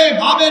মাঝে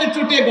ভাবের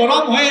চোটে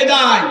গরম হয়ে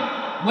যাই,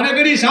 মনে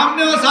করি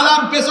সামনেও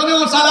সালাম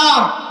পেছনেও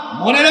সালাম।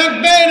 মনে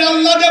রাখবেন,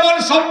 আল্লাহ যেমন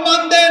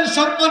সম্মান দেন,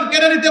 সম্মান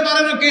কেড়ে নিতে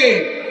পারে না কে?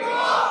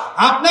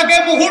 আপনাকে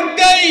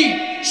মুহূর্তেই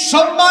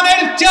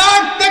সম্মানের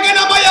চাট থেকে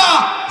নামায়া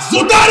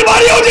জুতার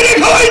বাড়িও যিনি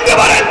খাওয়াইতে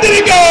পারেন তিনি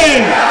কে?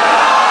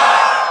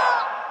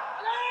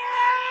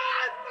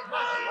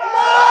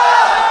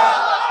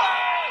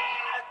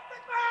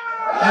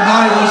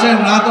 ভাই বসেন,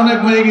 রাত অনেক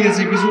হয়ে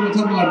গিয়েছে, কিছু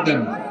কথা বলার দেন।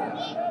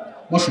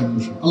 বসেন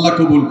বসেন, আল্লাহ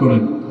কবুল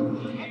করেন।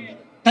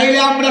 তাইলে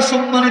আমরা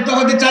সম্মানিত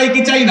হতে চাই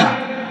কি চাই না?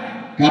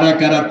 কারা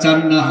কারা চান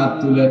না হাত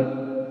তুলেন।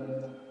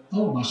 ও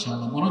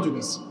মাশাআল্লাহ, মনোযোগ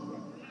আছে।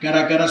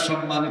 কারা কারা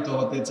সম্মানিত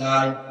হতে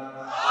চাই?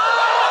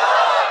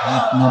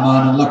 হাত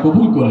নামান, আল্লাহ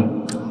কবুল করেন।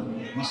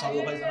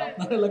 মাশাআল্লাহ ভাই,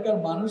 আপনার এলাকার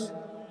মানুষ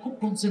খুব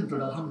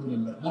কনসেন্ট্রেট,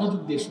 আলহামদুলিল্লাহ,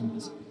 মনোযোগ দিয়ে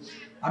শুনতেছে।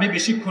 আমি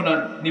বেশিক্ষণ আর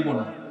নিব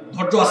না,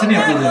 ধৈর্য আসেনি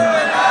আপনাদের?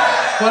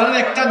 কোরআনের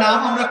একটা নাম,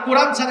 আমরা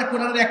কোরআন ছাড়া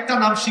কোরআনের একটা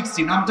নাম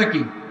শিখছি, নামটা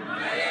কি?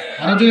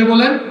 আরো জোরে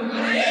বলেন।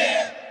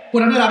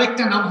 কোরআনের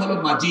আরেকটা নাম হলো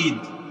মাজিদ।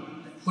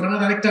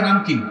 কোরআনের আরেকটা নাম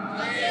কি?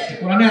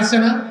 কোরআনে আছে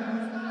না,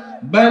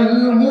 বাল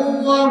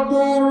হুয়া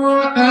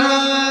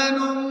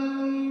কুরআনুম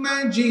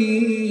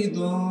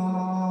মাজিদুন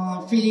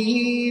ফি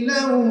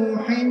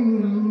লাওহিন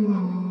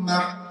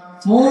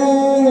মাহফুজ।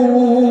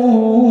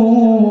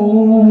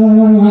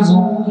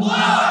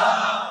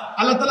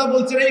 আল্লাহ তাআলা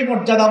বলছেন এই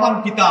মর্যাদাবান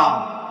কিতাব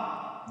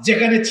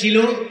যেখানে ছিল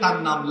তার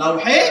নাম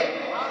লাওহে।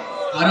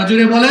 আরো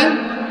জোরে বলেন।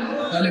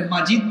 তাহলে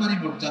মাজিদ মানে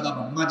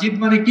মর্যাদাবান। মাজিদ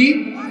মানে কি?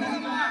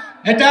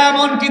 এটা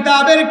এমন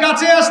কিতাবের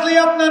কাছে আসলে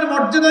আপনার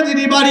মর্যাদা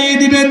যিনি বাড়িয়ে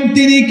দিবেন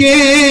তিনি কে?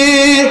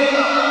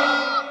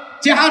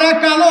 চেহারা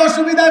কালো,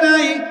 অসুবিধা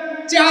নাই।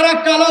 চেহারা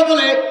কালো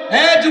বলে,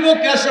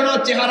 যুবকরা শোনো,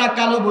 চেহারা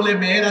কালো বলে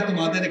মেয়েরা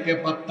তোমাদেরকে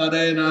পাত্তা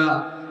দেয় না।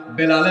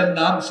 বেলালের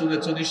নাম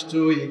শুনেছ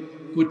নিশ্চয়ই,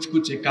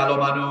 কুচকুচে কালো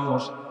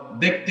মানুষ,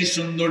 দেখতে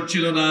সুন্দর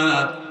ছিল না,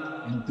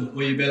 কিন্তু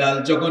ওই বেলাল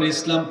যখন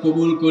ইসলাম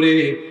কবুল করে,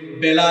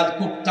 বেলাল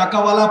খুব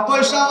টাকাওয়ালা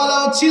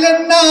পয়সাওয়ালাও ছিলেন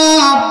না,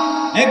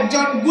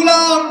 একজন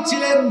গোলাম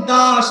ছিলেন,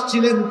 দাস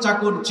ছিলেন,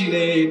 চাকর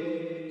ছিলেন,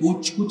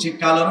 কুচকুচে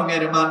কালো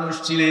রঙের মানুষ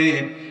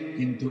ছিলেন।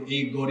 কিন্তু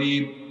এই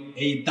গরিব,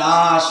 এই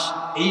দাস,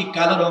 এই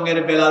কালো রঙের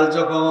বেলাল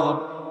যখন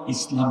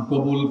ইসলাম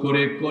কবুল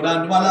করে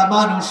কোরআনওয়ালা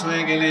মানুষ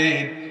হয়ে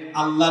গেলেন,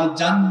 আল্লাহর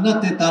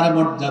জান্নাতে তার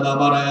মর্যাদা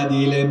বাড়ায়া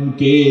দিলেন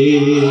কে?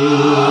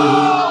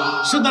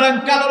 সুতরাং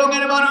কালো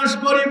রঙের মানুষ,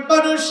 গরিব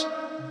মানুষ,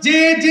 যে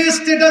যে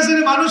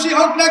স্ট্যাটাসের মানুষই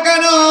হোক না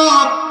কেন,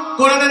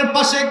 কোরআনের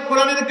পাশে,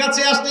 কোরআনের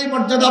কাছে আসলেই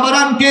মর্যাদা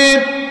বাড়ান কে?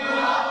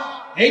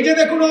 এই যে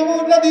দেখুন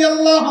ওমর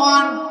রাদিয়াল্লাহু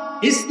আনহু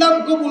ইসলাম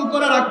কবুল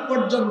করার আগ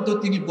পর্যন্ত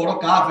তিনি বড়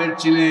কাফের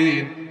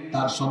ছিলেন,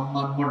 তার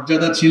সম্মান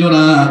মর্যাদা ছিল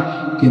না,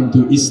 কিন্তু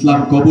ইসলাম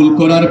কবুল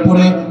করার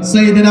পরে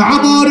সাইয়েদনা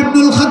ওমর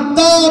ইবনুল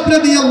খাত্তাব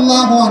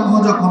রাদিয়াল্লাহু আনহু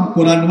যখন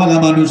কোরআনওয়ালা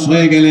মানুষ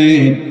হয়ে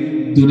গেলেন,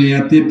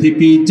 দুনিয়াতে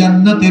থেকে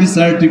জান্নাতের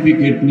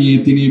সার্টিফিকেট নিয়ে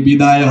তিনি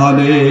বিদায়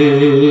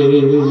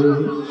হলেন।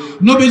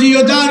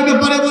 নবীজিও যার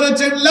ব্যাপারে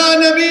বলেছেন, লা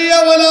নাবিয়্যা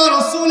ওয়ালা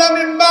রাসূলা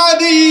মিন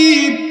বাদি,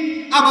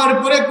 আমার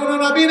পরে কোনো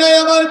নবী নাই,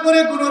 আমার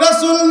পরে কোনো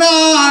রাসূল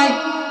নাই।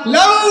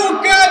 লাউ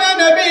কানা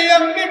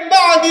নাবিয়্যাম মিন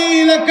বাদি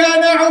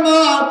লাকানা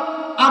উমর,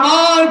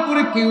 আমার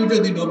পরে কেউ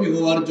যদি নবী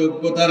হওয়ার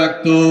যোগ্যতা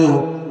রাখতো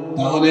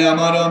তাহলে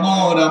আমার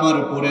ওমর আমার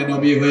পরে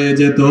নবী হয়ে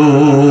যেত।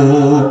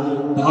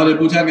 তাহলে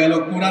বোঝা গেল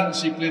কোরআন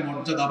শিখলে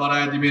মর্যাদা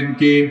বাড়ায় দিবেন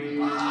কে?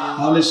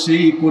 তাহলে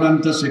সেই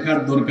কোরআনটা শেখার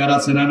দরকার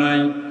আছে না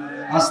নাই?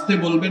 আস্তে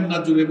বলবেন না,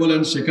 জোরে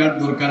বলেন, শেখার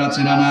দরকার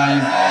আছে না নাই?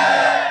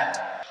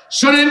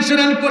 শুনেন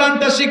শুনেন,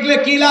 কোরআনটা শিখলে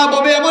কি লাভ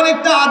হবে? এমন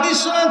একটা হাদিস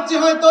শোনাচ্ছি,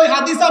 হয়তো ওই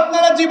হাদিস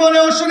আপনারা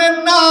জীবনেও শুনেন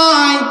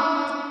নাই।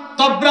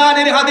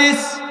 তবরানীর হাদিস।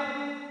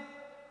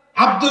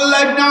 আব্দুল্লাহ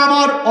ইবনে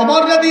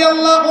ওমর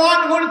রাদিয়াল্লাহু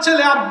আনহুর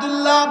ছেলে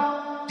আব্দুল্লাহ,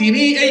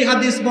 তিনি এই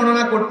হাদিস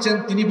বর্ণনা করছেন।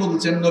 তিনি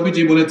বলছেন,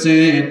 নবীজি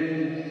বলেছেন,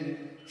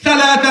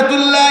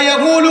 সালাতাতুল লা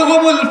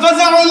ইয়াহুলুহুমুল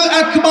ফাযাউল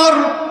আকবার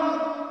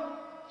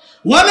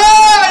ওয়া লা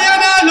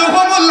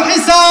ইয়ানালুহুমুল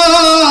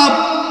হিসাব।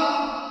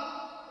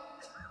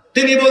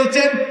 তিনি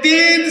বলছেন,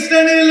 তিন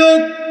শ্রেণীর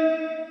লোক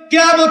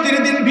কিয়ামতের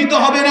দিন ভীত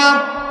হবে না।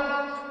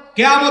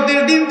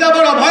 কিয়ামতের দিনটা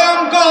বড়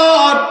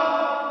ভয়ঙ্কর।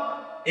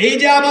 এই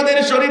যে আমাদের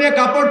শরীরে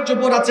কাপড়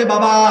চোপড় আছে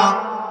বাবা,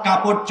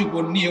 কাপড়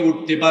চোপড় নিয়ে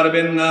উঠতে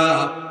পারবেন না,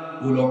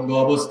 উলঙ্গ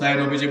অবস্থায়।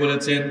 নবীজি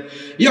বলেছেন,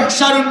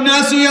 ইহশারুন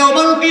নাসু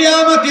ইয়াওমাল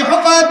কিয়ামাতি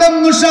হুফাতান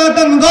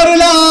মুশাতান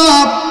গরলা।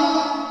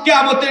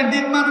 কিয়ামতের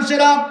দিন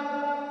মানুষেরা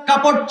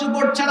কাপড়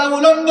চোপড় ছাড়া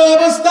উলঙ্গ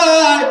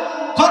অবস্থায়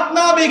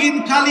খতনাবিহীন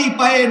খালি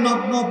পায়ে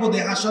নগ্ন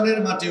পদে হাসরের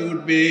মাঠে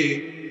উঠবে।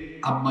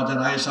 আম্মা জান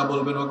আয়েশা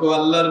বলবেন, ওগো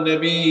আল্লাহর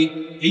নবী,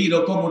 এই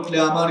রকম উঠলে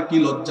আমার কি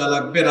লজ্জা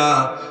লাগবে না?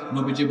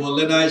 নবীজি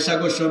বললেন, আয়েশা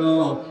গো শোনো,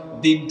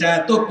 দিনটা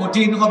এত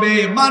কঠিন হবে,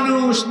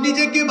 মানুষ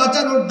নিজেকে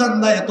বাঁচানোর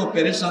ধান্দায় এত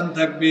পেরেশান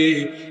থাকবে,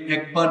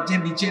 একবার যে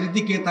নিচের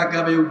দিকে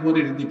তাকাবে,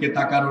 উপরের দিকে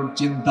তাকানোর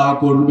চিন্তা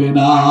করবে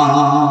না।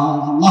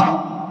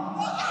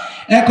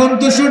 এখন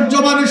তো সূর্য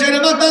মানুষের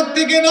মাথার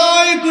থেকে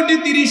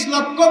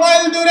 9,30,00,000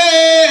 মাইল দূরে,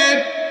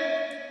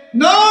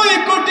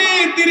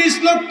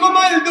 9,30,00,000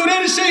 মাইল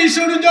দূরের সেই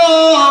সূর্য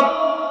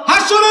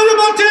হাসরের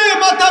মাঠে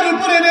মাথার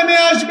উপরে নেমে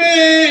আসবে।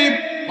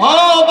 ও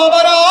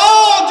বাবারা, ও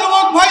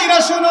যুবক ভাইরা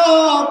শোনো,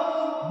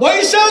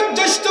 বৈশাখ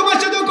জ্যৈষ্ঠ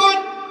মাসে যখন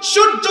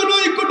সূর্য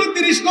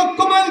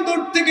 9,30,00,000 মাইল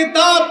দূর থেকে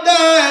তাপ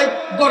দেয়,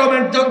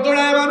 গরমের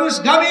যন্ত্রণায় মানুষ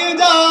ঘামিয়ে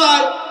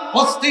যায়,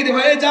 অস্থির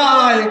হয়ে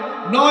যায়।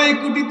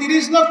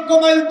 9,30,00,000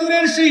 মাইল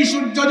দূরের সেই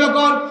সূর্য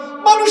যখন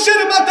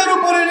মানুষের মাথার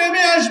উপরে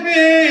নেমে আসবে,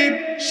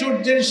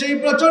 সূর্যের সেই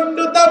প্রচন্ড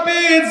তাপে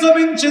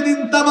জমিন সেদিন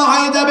তামা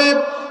হয়ে যাবে।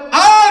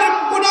 আর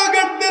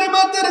গুনাহগারদের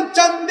মাথার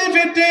চাঁদে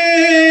ফেটে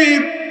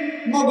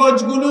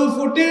মগজগুলো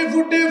ফুটে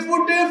ফুটে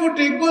ফুটে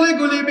ফুটে গলে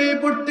গলে বেয়ে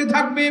পড়তে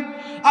থাকবে।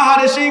 আর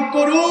সেই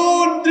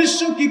করুণ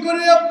দৃশ্য কি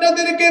করে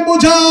আপনাদেরকে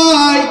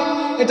বোঝাই?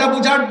 এটা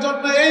বোঝার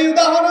জন্য এই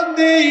উদাহরণ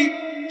দেই।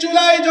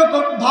 চুলায়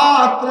যখন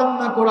ভাত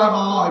রান্না করা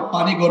হয়,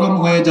 পানি গরম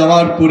হয়ে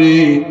যাওয়ার পরে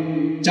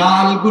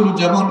চালগুলো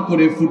যেমন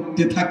করে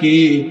ফুটতে থাকে,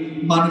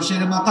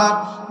 মানুষের মাথার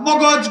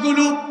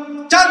মগজগুলো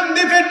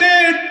চাঁদে ফেটে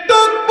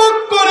টুকটুক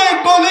করে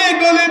গলে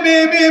গলে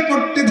বেয়ে বেয়ে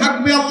পড়তে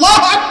থাকবে।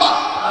 আল্লাহু আকবার।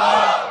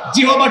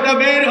 জিহ্বাটা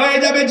বের হয়ে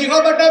যাবে,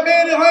 জিহ্বাটা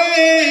বের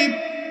হয়ে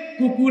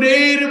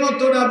কুকুরের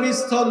মতো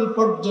নাভিস্থল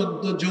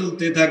পর্যন্ত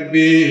ঝুলতে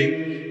থাকবে।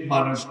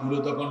 মানুষগুলো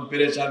তখন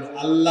পেরেশান,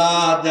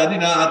 আল্লাহ জানি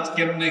না আজ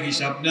কেমনে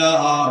হিসাব নেওয়া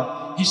হয়।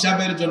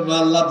 হিসাবের জন্য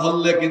আল্লাহ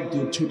ধরলে কিন্তু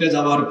ছুটে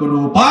যাওয়ার কোনো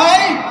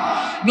উপায়।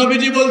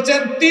 নবীজি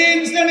বলছেন, তিন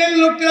শ্রেণীর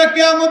লোকেরা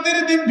কিয়ামতের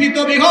দিন ভীত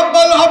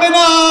বিহ্বল হবে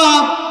না,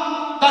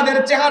 তাদের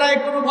চেহারায়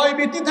কোনো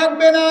ভয়ভীতি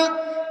থাকবে না।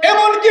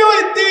 এমনকি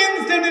ওই তিন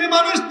শ্রেণীর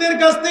মানুষদের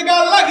কাছ থেকে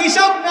আল্লাহ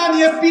হিসাব না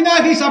নিয়ে বিনা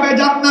হিসাবে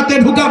জান্নাতে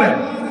ঢুকাবেন।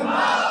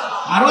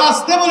 আরো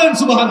আসতে বলেন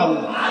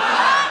সুবহানাল্লাহ।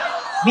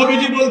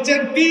 নবীজি বলছেন,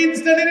 তিন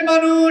শ্রেণীর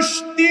মানুষ,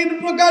 তিন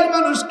প্রকার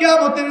মানুষ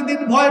কিয়ামতের দিন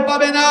ভয়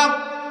পাবে না,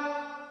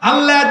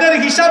 আল্লাহ এদের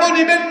হিসাবও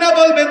নিবেন না,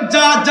 বলবেন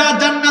যা যা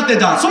জান্নাতে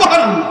যা।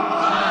 সুবহানাল্লাহ।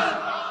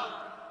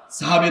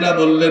 সাহাবীরা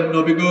বললেন,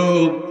 নবী গো,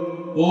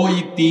 ওই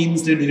তিন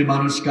শ্রেণীর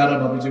মানুষ কারা?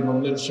 নবীজি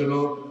বললেন,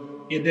 শোনো,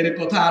 এদের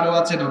কথা আরো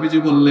আছে। নবীজি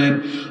বললেন,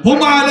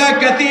 হুম আলা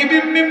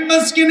কাতিবিম মিন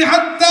মাসকিন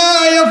হাত্তা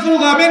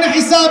ইয়াফুগা মিন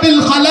হিসাবিল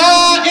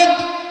খালাইক।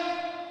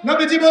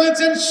 নবীজি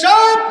বলেছেন,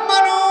 সব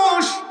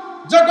মানুষ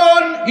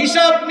যখন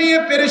হিসাব নিয়ে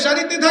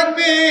পেরেশানিতে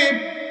থাকবে,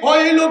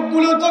 ওই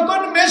লোকগুলো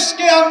তখন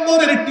মেশকে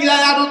আম্বরের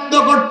টিলায় আনন্দ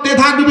করতে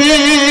থাকবে।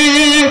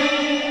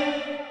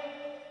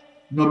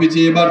 নবীজি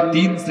এবার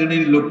তিন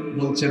শ্রেণীর লোক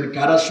বলছেন,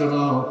 কারা?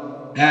 শোনো,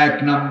 এক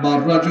নাম্বার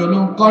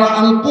রাজুলুন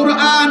ক্বরাআল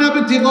কুরআন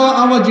ইবতিগা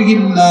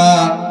ওয়াজহিল্লাহ,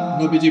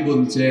 নবীজি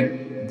বলছেন,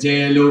 যে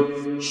লোক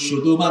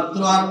শুধুমাত্র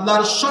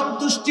আল্লাহর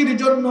সন্তুষ্টির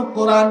জন্য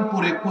কোরআন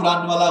পড়ে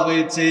কোরআনওয়ালা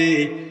হয়েছে,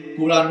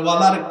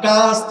 কোরআনওয়ালার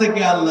কাছ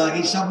থেকে আল্লাহ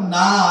হিসাব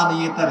না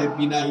নিয়ে তারে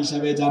বিনা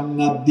হিসাবে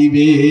জান্নাত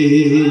দিবে।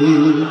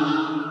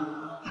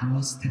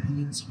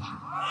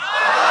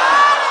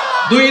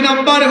 দুই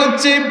নাম্বার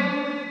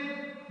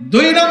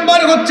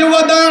হচ্ছে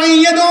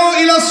ওয়াদাইয়াদু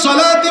ইলা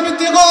সলাতি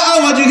বিতিগা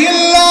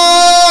ওয়াজহিল্লাহ।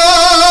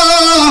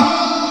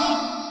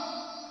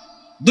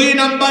 দুই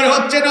নাম্বার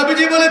হচ্ছে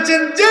নবীজি বলেছেন,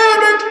 যে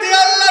ব্যক্তি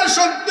আল্লাহর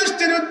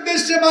সন্তুষ্টির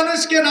উদ্দেশ্যে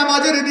মানুষকে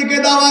নামাজের দিকে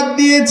দাওয়াত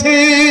দিয়েছে,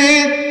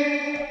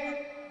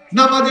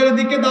 নামাজের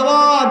দিকে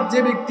দাওয়াত যে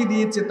ব্যক্তি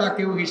দিয়েছে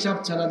তাকেও হিসাব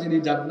ছাড়া যিনি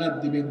জান্নাত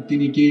দিবেন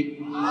তিনি কি?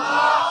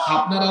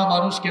 আপনারা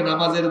মানুষকে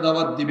নামাজের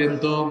দাওয়াত দিবেন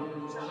তো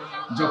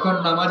যখন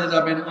নামাজে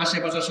যাবেন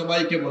আশেপাশে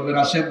সবাইকে বলবেন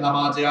আসেন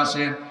নামাজে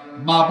আসেন।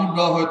 মা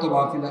বোনরা হয়তো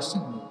মাহফিল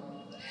আসছেন,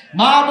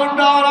 মা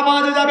বোনরা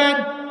নামাজে যাবেন,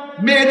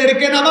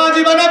 মেয়েদেরকে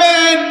নামাজি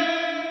বানাবেন।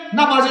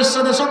 নামাজের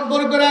সাথে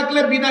সম্পর্ক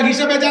রাখলে বিনা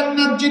হিসাবে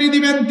জান্নাত যিনি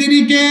দিবেন তিনি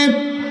কে?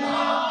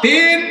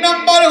 তিন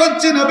নম্বর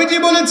হচ্ছে নবীজি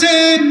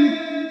বলেছেন,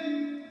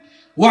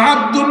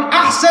 ওয়া'আবদুন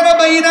আহসানা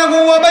বাইনাহু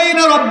ওয়া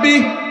বাইনা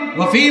রাব্বিহি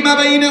ওয়া ফীমা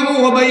বাইনাহু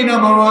ওয়া বাইনা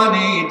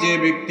মাওয়ানি। যে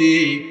ব্যক্তি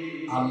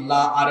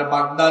আল্লাহ আর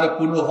বান্দার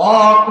কোনো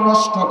হক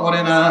নষ্ট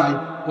করে নাই,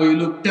 ওই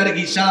লোকটার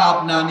হিসাব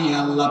না নিয়ে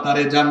আল্লাহ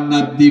তারে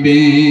জান্নাত দিবে।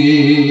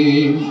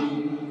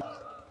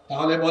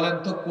 তাহলে বলেন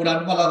তো কোরআন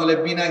বলা হলে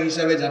বিনা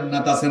হিসাবে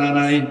জান্নাত আছে না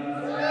নাই?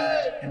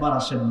 এবার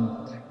আসেন,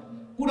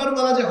 কোরআন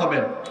বলা যে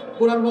হবেন,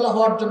 কোরআন বলা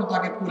হওয়ার জন্য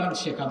তাকে কোরআন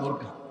শেখা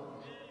দরকার।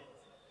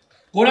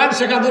 কোরআন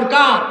শেখা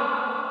দরকার।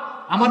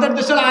 আমাদের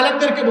দেশের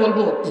আলেমদেরকে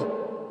বলবো,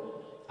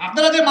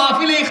 আপনারা যে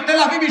মাহফিলে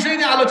ইখতিলাফি বিষয়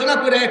নিয়ে আলোচনা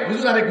করে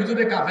হুজুর আরে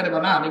হুজুরে কাফের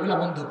বানান, এগুলা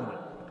বন্ধ করেন।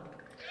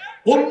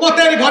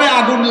 উম্মতের ঘরে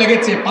আগুন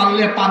লেগেছে,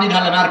 পারলে পানি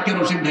ঢালেন, আর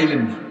কেরোসিন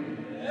ঢাইলেন না।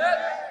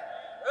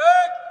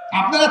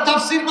 আপনারা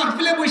তাফসীর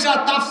মাহফিলে বসে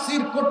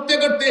তাফসীর করতে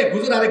করতে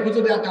হুজুর আরে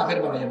হুজুরে আর কাফের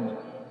বানাইয়েন না,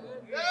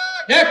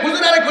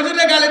 হুজুর আরে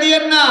হুজুরে গালি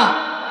দিয়েন না।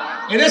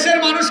 এদেশের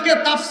মানুষকে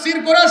তাফসীর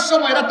করার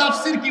সময় এরা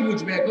তাফসীর কি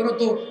বুঝবে? এখনো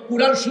তো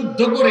কুরআন শুদ্ধ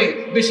করে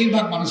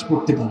বেশিরভাগ মানুষ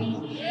পড়তে পারে না।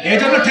 এই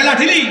জন্য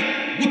ঠেলাঠেলি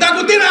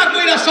গুতাগুতি না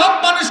কইরা সব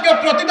মানুষকে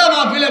প্রতিটা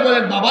মাহফিলে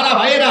বলেন, বাবারা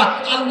ভাইয়েরা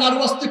আল্লাহর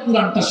ওয়াস্তে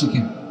কুরআনটা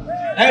শিখেন।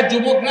 এই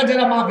যুবকরা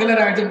যারা মাহফিলের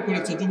আয়োজন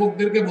করেছে,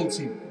 যুবকদেরকে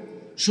বলছি,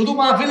 শুধু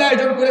মাহফিল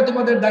আয়োজন করে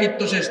তোমাদের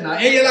দায়িত্ব শেষ না।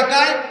 এই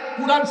এলাকায়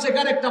কুরআন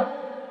শেখার একটা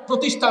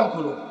প্রতিষ্ঠান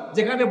খুলো,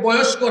 যেখানে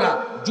বয়স্করা,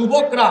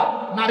 যুবকরা,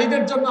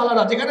 নারীদের জন্য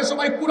আলাদা, যেখানে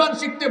সবাই কুরআন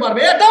শিখতে পারবে।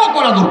 এটাও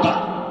করা দরকার।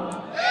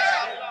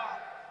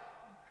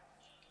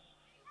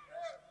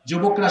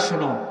 যুবকরা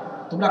শোনো,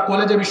 তোমরা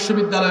কলেজে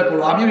বিশ্ববিদ্যালয়ে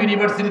পড়ো, আমিও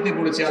ইউনিভার্সিটিতে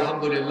পড়েছি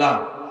আলহামদুলিল্লাহ।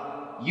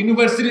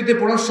 ইউনিভার্সিটিতে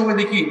পড়ার সময়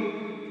দেখি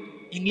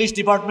ইংলিশ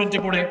ডিপার্টমেন্টে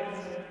পড়ে,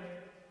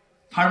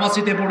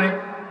 ফার্মাসিতে পড়ে,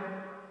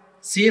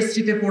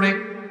 সিএসসিতে পড়ে,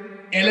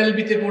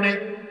 এলএলবিতে পড়ে,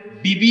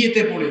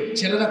 বিবিএতে পড়ে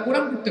ছেলেরা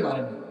কোরআন পড়তে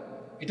পারে না।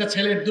 এটা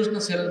ছেলের দোষ না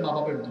ছেলের মা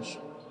বাপের দোষ?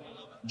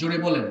 জোরে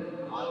বলেন।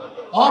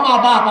 ও মা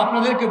বাপ,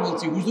 আপনাদেরকে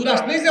বলছি, হুজুর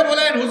আসলেই যে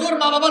বলেন হুজুর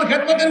মা বাবার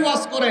খেদমতের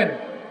ওয়াজ করেন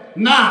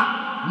না,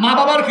 মা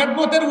বাবার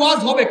খেদমতের ওয়াজ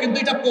হবে, কিন্তু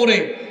এটা পরে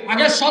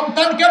আগে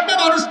সন্তান কেমনে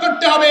মানুষ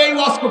করতে হবে এই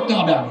ওয়াজ করতে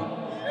হবে আগে।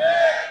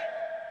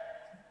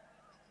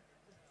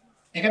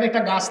 এখানে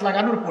একটা গাছ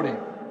লাগানোর পরে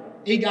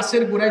এই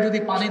গাছের গোড়ায় যদি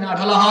পানি না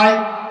ঢালা হয়,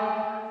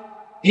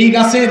 এই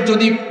গাছের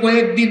যদি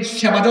কয়েকদিন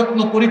সেবা যত্ন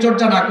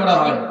পরিচর্যা না করা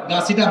হয়,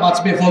 গাছটা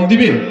বাঁচবে, ফল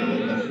দিবে?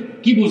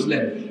 কি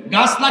বুঝলেন?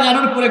 গাছ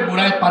লাগানোর পরে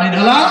গোড়ায় পানি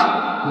ঢালা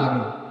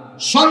লাগে।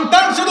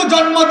 সন্তান শুধু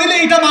জন্ম দিলে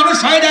এটা মানুষ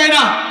হয়ে যায়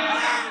না,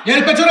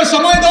 এর পেছনে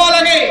সময় দেওয়া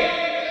লাগে,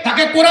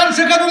 তাকে কোরআন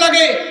শেখানো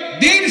লাগে,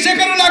 দিন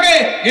শেখানো লাগে,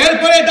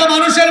 এরপরে এটা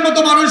মানুষের মতো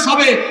মানুষ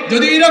হবে।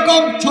 যদি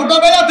এরকম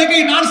ছোটবেলা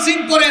থেকেই নার্সিং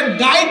করেন,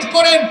 গাইড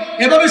করেন,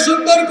 এভাবে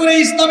সুন্দর করে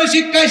ইসলামী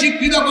শিক্ষায়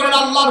শিক্ষিত করেন,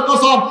 আল্লাহর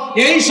কসম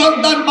এই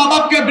সন্তান মা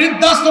বাপকে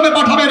বৃদ্ধাশ্রমে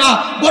পাঠাবে না,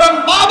 বরং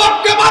মা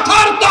বাপকে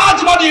মাথার তাজ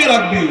বানিয়ে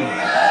রাখবে।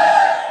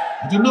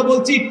 এজন্য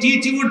বলছি,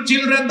 teach your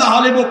children the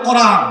Holi book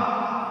Quran.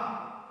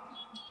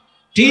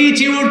 Teach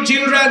your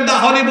children the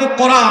Holi book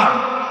Quran.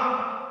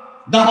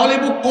 The Holy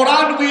Book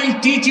Quran will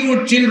teach your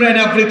children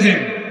everything.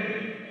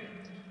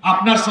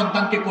 আপনার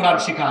সন্তানকে কোরআন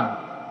শেখান,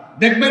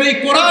 দেখবেন এই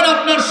কোরআন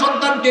আপনার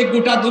সন্তানকে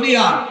গোটা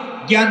দুনিয়া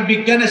জ্ঞান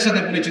বিজ্ঞানের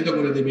সাথে পরিচিত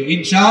করে দেবে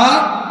ইনশাআল্লাহ।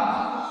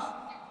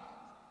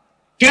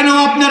 কেন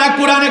আপনারা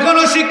কোরআন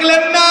এখনো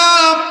শিখলেন না?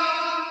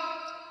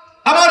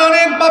 আমার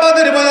অনেক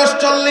বাবাদের বয়স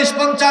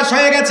 40-50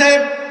 হয়ে গেছে,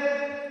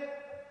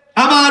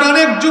 আমার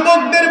অনেক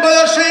যুবকদের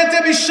বয়স হয়েছে,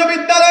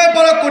 বিশ্ববিদ্যালয়ে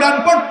পড়া কোরআন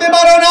পড়তে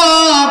পারো না।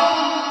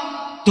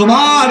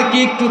 তোমার কি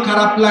একটু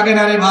খারাপ লাগে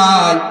না রে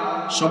ভাই?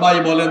 সবাই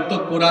বলেন তো,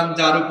 কোরআন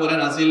যার উপরে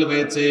নাজিল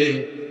হয়েছে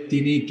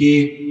তিনি কে?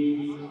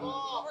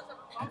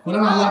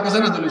 কোরআন আল্লাহর কাছে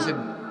নাজিল হয়েছে।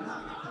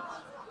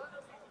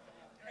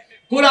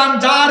 কোরআন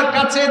যার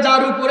কাছে,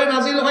 যার উপরে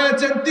নাজিল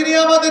হয়েছেন তিনি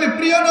আমাদের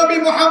প্রিয় নবী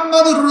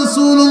মুহাম্মদুর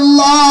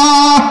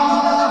রাসূলুল্লাহ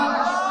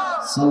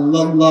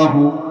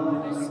সাল্লাল্লাহু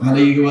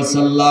আলাইহি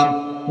ওয়াসাল্লাম।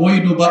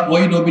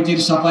 ওই নবীজির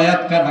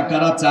শাফায়াত কারা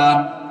কারা চান?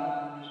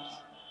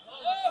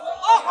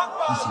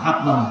 হাত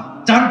নামান।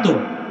 চান তো?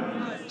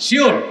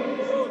 শিওর?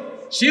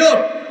 শিওর?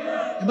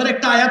 এবার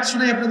একটা আয়াত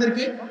শোনাই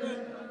আপনাদেরকে।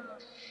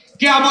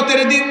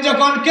 কিয়ামতের দিন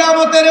যখন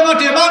কিয়ামতের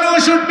মাঠে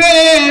মানুষ উঠবে,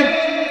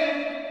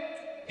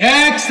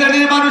 এক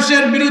শ্রেণীর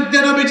মানুষের বিরুদ্ধে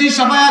নবীজি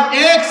শাফায়াত,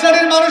 এক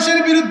শ্রেণীর মানুষের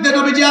বিরুদ্ধে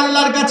নবীজি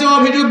আল্লাহর কাছে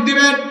অভিযোগ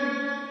দিবেন।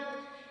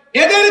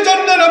 এদের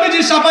জন্য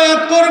নবীজি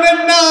শাফায়াত করবেন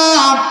না,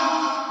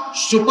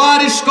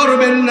 সুপারিশ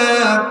করবেন না।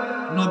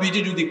 নবীজি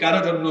যদি কারো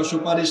জন্য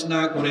সুপারিশ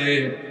না করে,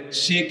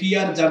 সে কি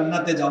আর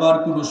জান্নাতে যাওয়ার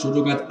কোনো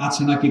সুযোগ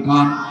আছে নাকি?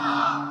 কান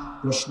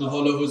প্রশ্ন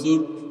হলো, হুজুর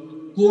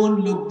কোন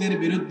লোকদের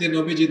বিরুদ্ধে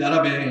নবীজি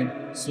দাঁড়াবেন?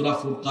 সূরা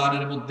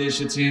ফুরকানের মধ্যে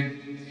এসেছে,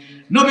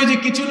 নবীজি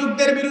কিছু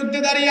লোকদের বিরুদ্ধে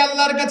দাঁড়িয়ে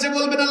আল্লাহর কাছে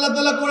বলবেন। আল্লাহ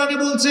তাআলা কোরআনে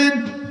বলছেন,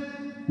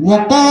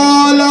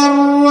 ওয়াকালা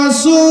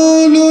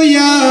আর-রাসূলু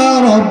ইয়া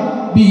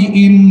রাব্বি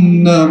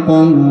ইন্না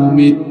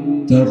কওমি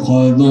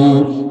ইত্তাখাযু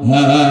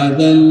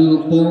হাযাল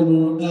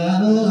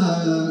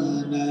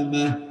কুরআনা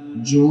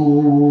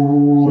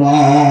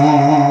মাহজুরা।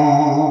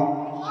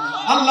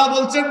 আল্লাহ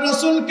বলছেন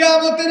রাসূল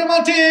কিয়ামতের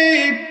মাঠে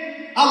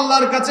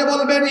আল্লাহর কাছে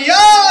বলবেন,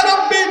 ইয়া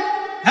রাব্বি,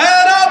 হে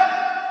রব,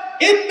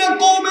 ইন্না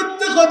কওমি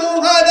ইত্তাখাযু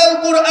হাযাল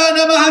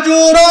কুরআনা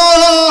মাহজুরা।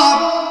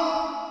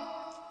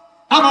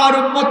 আমার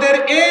উম্মতের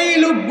এই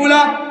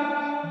লোকগুলা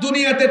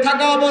দুনিয়াতে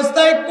থাকা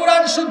অবস্থায়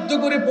কোরআন শুদ্ধ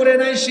করে পড়ে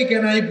নাই, শিখে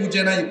নাই,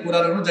 বুঝে নাই,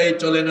 কোরআন অনুযায়ী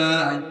চলে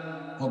নাই।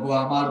 ওগো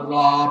আমার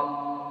রব,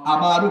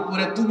 আমার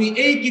উপরে তুমি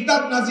এই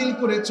কিতাব নাজিল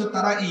করেছো,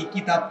 তারা এই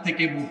কিতাব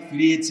থেকে মুখ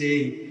ফিরিয়েছে,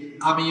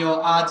 আমিও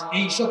আজ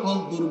এই সকল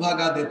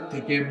দুর্ভাগাদের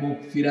থেকে মুখ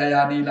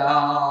ফিরাইয়া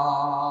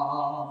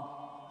নিলাম।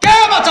 কে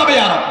বাঁচাবে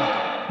আর আপনাকে?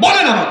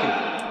 বলেন আমাকে,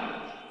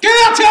 কে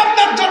আছে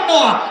আপনার জন্য?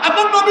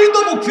 আপনার নবী তো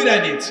মুখ ফিরাই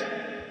নিয়েছে।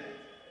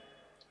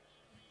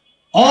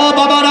 ও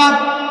বাবারা,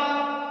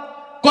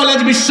 কলেজ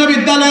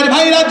বিশ্ববিদ্যালয়ের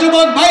ভাইরা,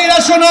 যুবক ভাইরা,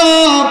 শোনো,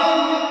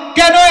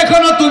 কেন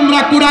এখনো তোমরা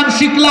কোরআন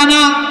শিখলা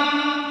না?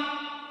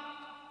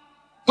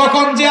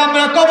 কখন যে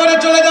আমরা কবরে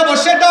চলে যাব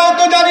সেটাও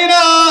তো জানি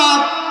না।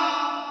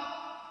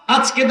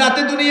 আজকে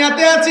দাঁতে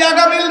দুনিয়াতে আছি,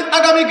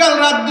 আগামীকাল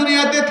রাত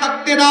দুনিয়াতে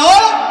থাকতে নাও,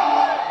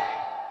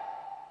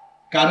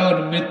 কারণ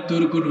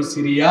মৃত্যুর কোন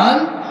সিরিয়াল।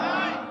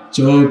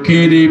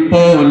 চোখের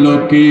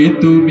পলকে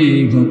তুমি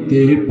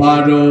হতে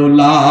পারো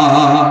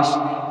লাশ,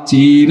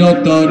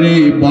 চিরতরে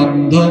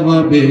বন্ধ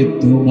হবে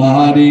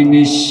তোমার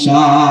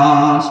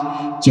নিঃশ্বাস।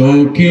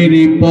 চোখের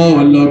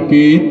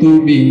পলকে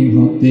তুমি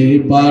হতে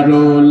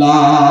পারো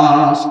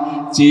লাশ,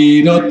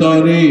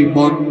 চিরতরে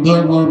বন্ধ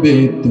হবে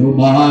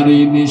তোমার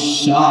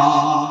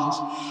নিঃশ্বাস।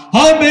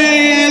 হবে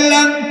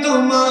এলান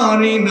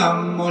তোমারই নাম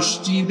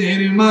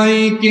মসজিদের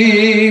মাইকে,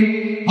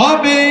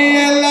 হবে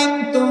এলান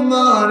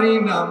তোমারই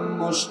নাম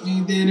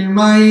মসজিদের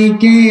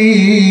মাইকে।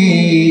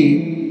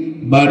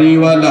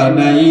 বাড়িওয়ালা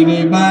নাই রে,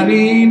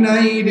 বাড়ি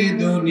নাই রে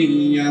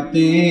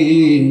দুনিয়াতে,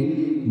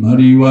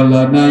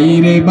 বাড়িওয়ালা নাই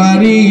রে,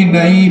 বাড়ি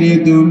নাই রে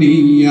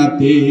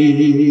দুনিয়াতে,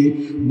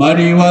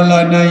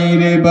 বাড়িওয়ালা নাই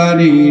রে,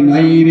 বাড়ি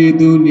নাই রে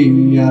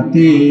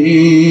দুনিয়াতে,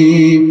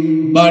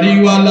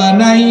 বাড়িওয়ালা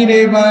নাই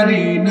রে,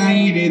 বাড়ি নাই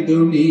রে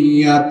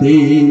দুনিয়াতে।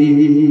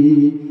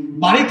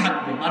 বাড়ি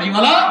থাকবে,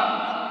 বাড়িওয়ালা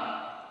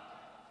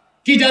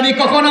কি জানি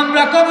কখন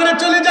আমরা কবরে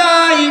চলে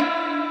যাই।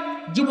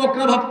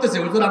 যুবকরা ভাবতেছে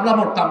হুজুর আমরা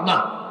মরতাম না,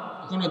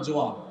 কোনো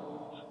জবাব।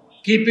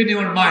 Keep in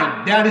your mind,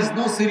 there is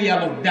no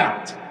serial of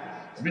death.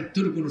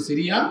 মৃত্যুর কোন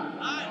সিরিয়াল।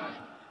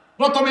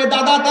 প্রথমে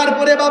দাদা,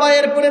 তারপরে বাবা,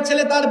 এরপরে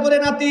ছেলে, তারপরে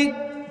নাতি,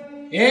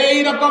 এই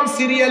রকম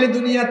সিরিয়ালি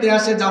দুনিয়াতে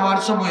আসে। যাওয়ার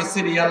সময়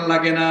সিরিয়াল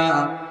লাগে না।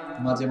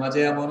 মাঝে মাঝে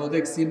এমনও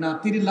দেখছি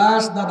নাতির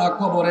লাশ দাদা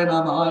কবরে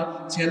নামায়,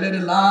 ছেলের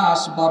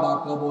লাশ বাবা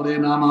কবরে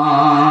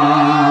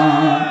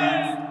নামায়।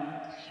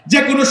 যে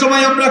কোনো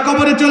সময় আমরা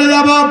কবরে চলে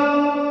যাব।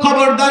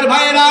 খবরদার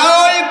ভাইরা,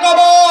 ওই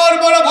কবর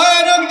বড়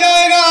ভয়ানক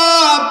জায়গা।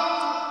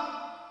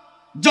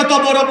 যত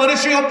বড়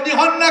মানুষই আপনি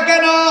হন না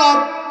কেন,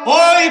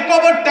 ওই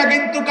কবরটা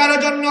কিন্তু কারো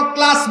জন্য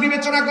ক্লাস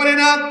বিবেচনা করে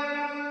না।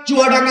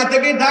 চুয়াডাঙ্গা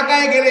থেকে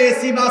ঢাকায় গেলে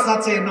এসি বাস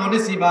আছে, নন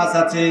এসি বাস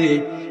আছে।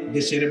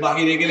 দেশের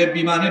বাহিরে গেলে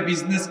বিমানে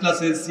বিজনেস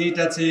ক্লাসের সিট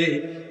আছে,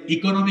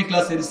 ইকোনমি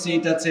ক্লাসের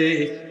সিট আছে।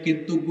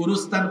 কিন্তু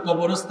গুরুস্থান,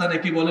 কবরস্থানে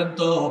কি বলেন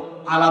তো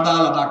আলাদা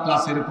আলাদা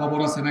ক্লাসের কবর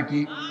আছে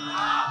নাকি?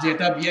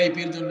 যেটা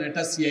ভিআইপির জন্য,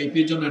 এটা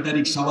সিআইপির জন্য, এটা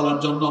রিক্সাওয়ালার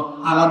জন্য,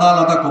 আলাদা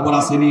আলাদা কবর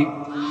আসেনি।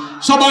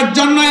 সবার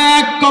জন্য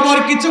এক কবর।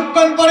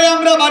 কিছুক্ষণ পরে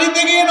আমরা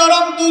বাড়িতে গিয়ে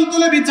নরম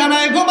তুলতুলে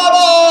বিছানায়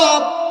ঘুমাবো।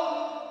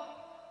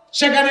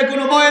 সেখানে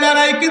কোনো ময়লা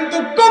নাই, কিন্তু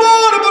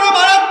কবর বড়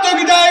মারাত্মক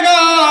জায়গা।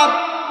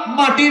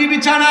 মাটির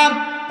বিছানা,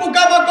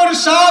 পোকামাকড়,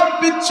 সাপ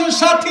বিচ্ছু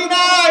সাথী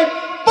নাই,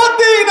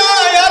 পতি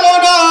নাই, আলো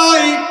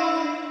নাই।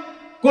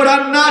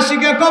 কোরআন না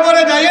শিখে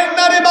কবরে যাইয়েন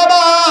না রে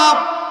বাবা।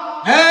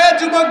 হ্যাঁ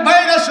যুবক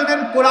ভাইরা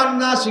শুনেন, কোরআন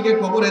না শিখে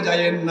কবরে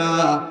যাইয়েন না।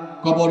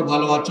 কবর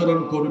ভালো আচরণ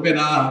করবে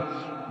না।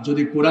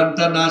 যদি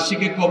কোরআনটা না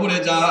শিখে কবরে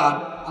যান,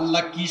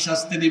 আল্লাহ কি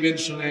শাস্তি দিবেন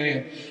শুনে।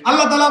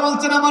 আল্লাহ তাআলা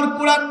বলছেন, আমার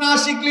কোরআন না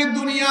শিখলে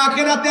দুনিয়া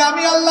আখিরাতে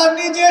আমি আল্লাহ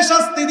নিজে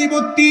শাস্তি দিব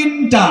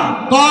তিনটা।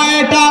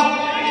 কয়টা?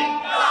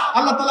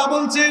 আল্লাহ তাআলা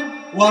বলছেন,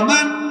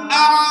 ওয়ামান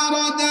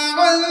আ'রাদা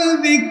আন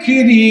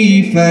যিকরি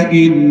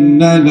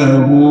ফাইন্না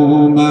লাহু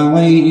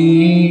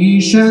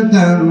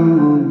মাঈশাতান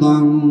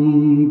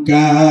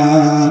দানকা।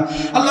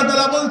 আল্লাহ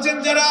তাআলা বলছেন,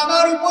 যারা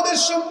আমার উপদেশ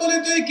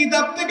সম্বলিত এই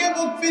কিতাব থেকে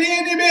মুখ ফিরিয়ে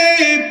নেবে,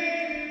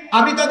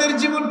 আমি তাদের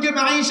জীবনকে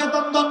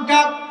মাঈশাতান দানকা,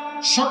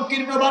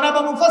 সংকীর্ণ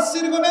বানাবা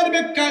মুফাসসিরগণের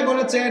ব্যাখ্যায়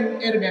বলেছেন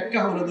এর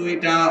ব্যাখ্যা হলো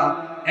দুইটা।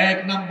 এক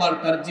নাম্বার,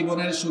 তার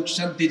জীবনের সুখ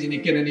শান্তি যিনি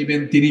কেড়ে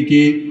নেবেন তিনি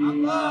কে?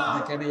 আল্লাহ।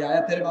 দেখেন এই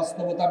আয়াতের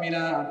বাস্তবতা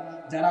মিলান।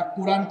 যারা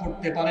কোরআন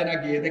পড়তে পারে না,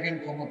 গিয়ে দেখেন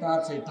ক্ষমতা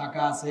আছে,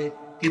 টাকা আছে,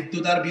 কিন্তু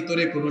তার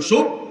ভিতরে কোনো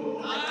সুখ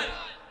নাই।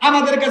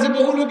 আমাদের কাছে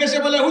বহু লোক এসে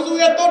বলে, হুজুর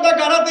এত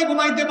টাকা, রাতে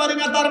ঘুমাইতে পারি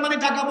না, তার মানে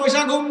টাকা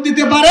পয়সা ঘুম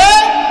দিতে পারে?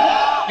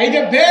 এই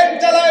যে ভ্যান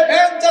চালায়,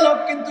 ভ্যান চালক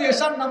কিন্তু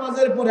এশার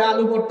নামাজের পরে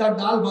আলু ভর্তা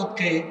ডাল ভাত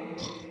খেয়ে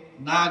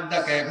নাক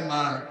ডাকায়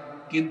ঘুমায়,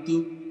 কিন্তু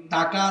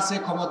টাকা আছে,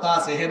 ক্ষমতা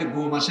আছে, এর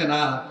ঘুম আসে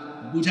না।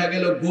 বুঝা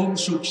গেল ঘুম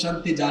সুখ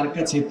শান্তি যার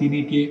কাছে,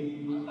 তিনি কে?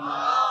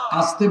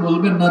 আসতে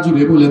বলবেন না,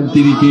 জুড়ে বলেন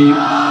তিনি কে?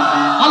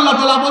 আল্লাহ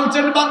তাআলা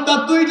বলছেন, বান্দা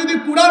তুই যদি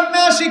কোরআন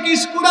না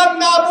শিখিস, কোরআন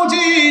না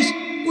বুঝিস,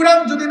 কোরআন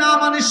যদি না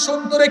মানিস,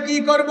 সন্তরে কি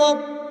করব?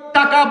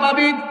 টাকা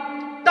পাবি,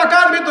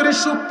 টাকার ভিতরে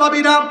সুখ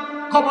পাবি না।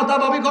 ক্ষমতা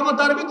পাবি,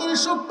 ক্ষমতার ভিতরে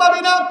সুখ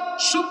পাবি না।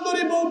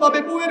 সুন্দরী বউ পাবে,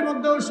 বউয়ের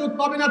মধ্যেও সুখ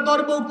পাবি না। তোর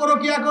বউ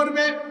পরকিয়া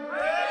করবে,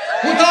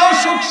 কোথাও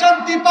সুখ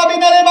শান্তি পাবি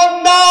না রে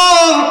বান্দা।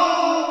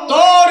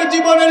 তোর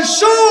জীবনের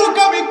সুখ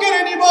আমি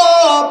কেড়ে নিব।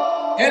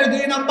 এর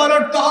দুই নাম্বার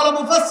অর্থ হলো,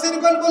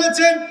 মুফাসসিরগণ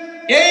বলেছেন,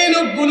 এই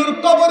লোকগুলোর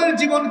কবরের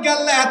জীবনকে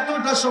আল্লাহ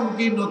এতটা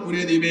সংকীর্ণ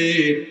করে দিবে,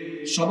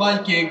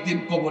 সবাইকে একদিন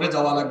কবরে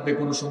যাওয়া লাগবে,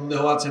 কোনো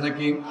সন্দেহ আছে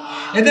নাকি?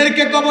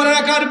 এদেরকে কবরে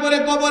রাখার পরে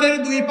কবরের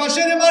দুই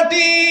পাশের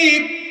মাটি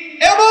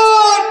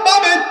এমন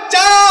ভাবে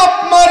চাপ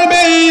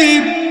মারবে,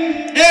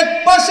 এক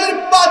পাশের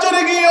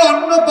পাজরে গিয়ে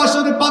অন্য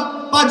পাশের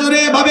পাজরে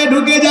এভাবে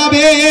ঢুকে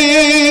যাবে।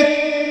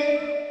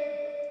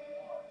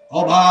 ও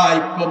ভাই,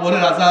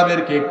 কবরের আযাবের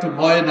কি একটু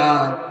ভয় না?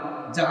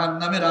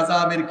 জাহান্নামের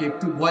আযাবের কি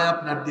একটু ভয়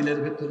আপনার দিলের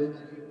ভেতরে?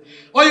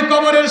 ওই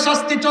কবরের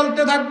শাস্তি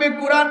চলতে থাকবে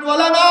কোরআন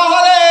ওয়ালা না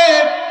হলে।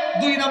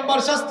 দুই নাম্বার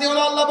শাস্তি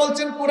হলো, আল্লাহ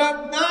বলছেন কোরআন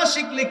না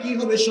শিখলে কি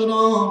হবে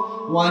শোনো,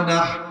 ওয়া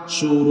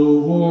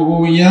নাহশুরুহু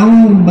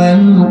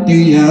ইয়াউমাল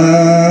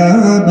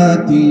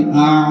কিয়ামাতি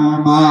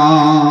আ'মা।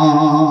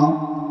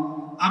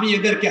 আমি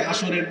এদেরকে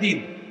হাসরের দিন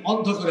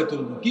অন্ধ করে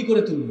তুলবো। কি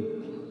করে তুলবো?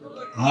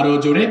 আরো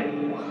জোরে।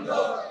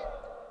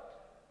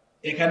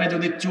 এখানে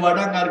যদি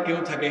চুয়াডাঙ্গার কেউ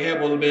থাকে, হে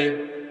বলবে,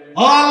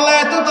 ও আল্লাহ,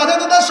 এত তাজা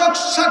তাজা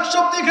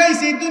শাকসবজি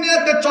খাইছি,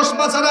 দুনিয়াতে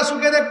চশমা ছাড়া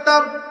সুখে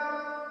দেখতাম।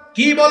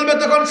 কি বলবে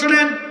তখন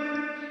শুনেন,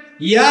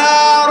 ইয়া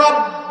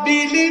রাব্বি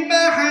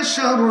লিমা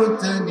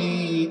হাশারতানি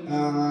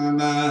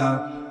আ'মা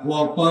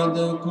ওয়া ক্বাদ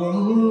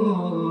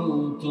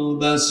কুনতু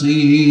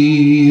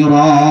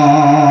বাসীরা।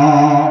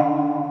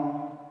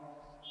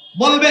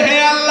 বলবে, হে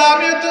আল্লাহ,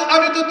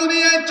 আমি তো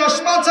দুনিয়ায়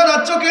চশমা ছাড়া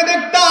চোখে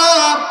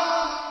দেখতাম,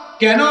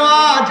 কেন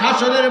আজ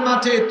হাসরের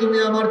মাঠে তুমি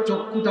আমার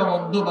চক্ষুটা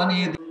অন্ধ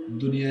বানিয়ে দিলে?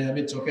 দুনিয়ায়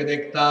আমি চোখে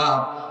দেখতাম।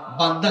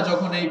 বান্দা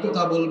যখন এই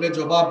কথা বলবে,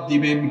 জবাব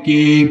দিবেন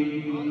কি?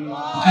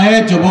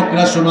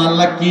 যুবকরা শোনো,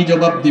 আল্লাহ কি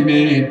জবাব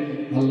দিবেন?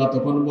 আল্লাহ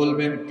তখন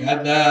বলবেন,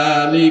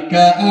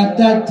 কাযালিকা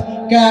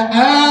আতাতকা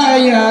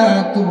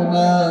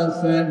আয়াতুনা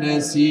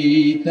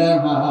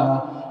ফানাসিতাহা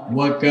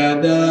ওয়া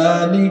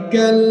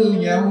কাযালিকাল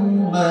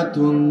ইয়াওমা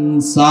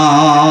তুনসা।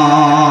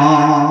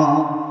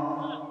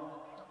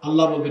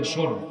 আল্লাহ বলবেন,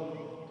 শোন,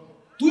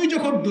 তুই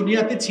যখন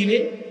দুনিয়াতে ছিলে,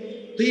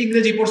 তুই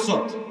ইংরেজি পড়ছ,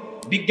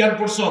 বিজ্ঞান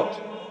পড়ছ,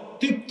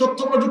 তুই তথ্য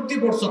প্রযুক্তি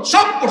পড়ছ,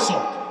 সব পড়ছ,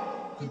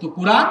 কিন্তু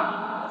কোরআন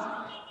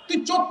তুই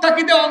চোখ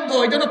থাকিতে অন্ধ।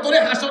 এই জন্য তোরে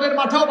হাসরের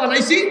মাঠেও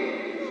বানাইছি।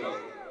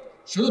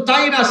 শুধু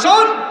তাই না,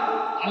 শোন,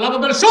 আল্লাহ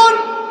বলেন, শোন,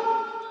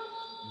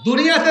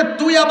 দুনিয়াতে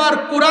তুই আমার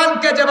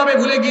কোরআনকে যেভাবে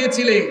ভুলে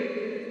গিয়েছিলে,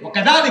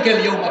 ওয়াকাযালিকাল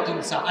ইয়াওমা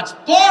তুনসা, আজ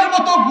তোর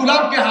মতো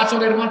গোলামকে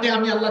হাসরের মাঠে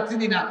আমি আল্লাহ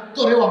চিনি না,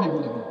 তোরেও আমি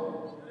ভুলে গেলাম।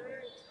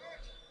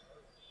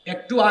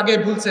 একটু আগে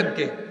ভুলছেন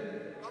কে?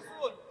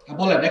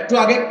 বলেন, একটু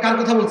আগে কার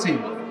কথা বলছি?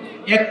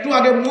 একটু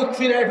আগে মুখ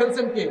ফিরাই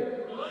ফেলছেন কে?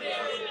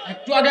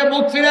 একটু আগে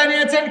মুখ ফিরাই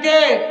নিয়েছেন কে?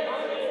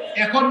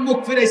 এখন মুখ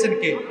ফিরাইছেন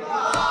কে?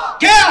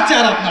 কে আছে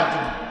আর আপনার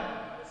জন্য?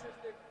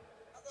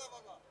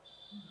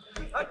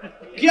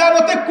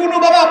 কিয়ামতে কোনো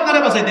বাবা আপনারে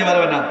বাঁচাইতে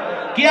পারবে না।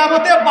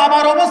 কিয়ামতে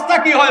বাবার অবস্থা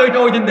কি হয় ওইটা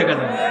ওই দিন দেখা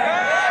যাবে।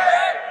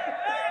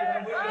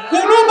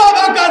 কোনো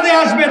বাবা কাজে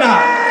আসবে না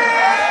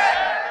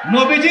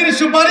নবীজির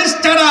সুপারিশ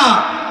ছাড়া।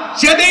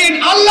 সেদিন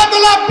আল্লাহ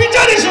তাআলা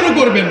বিচারই শুরু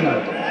করবেন না।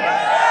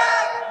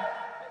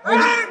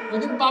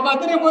 ওইদিন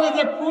বাবাদের উপরে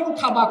যে কোন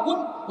খাবা,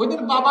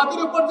 ওইদিন বাবাদের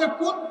উপর যে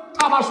কোন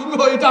খাবা শুরু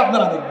হয়, এটা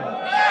আপনারা দেখবেন।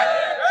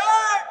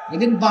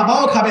 ওইদিন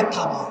বাবাও খাবে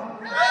থাবা।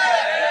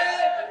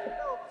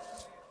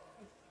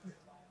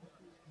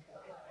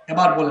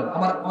 এবার বলেন,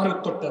 আমার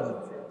উত্তরটা দেন।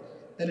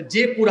 তাহলে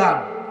যে কোরআন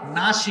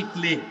না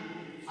শিখলে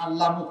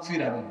আল্লাহ মুখ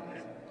ফিরাবেন,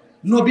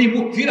 নবী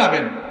মুখ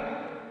ফিরাবেন,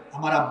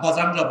 আমার আব্বা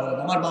জানরা বলেন,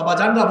 আমার বাবা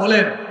জানরা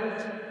বলেন,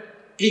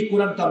 এই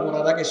কোরআনটা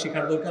মরার আগে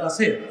শেখার দরকার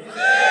আছে।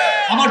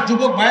 আমার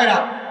যুবক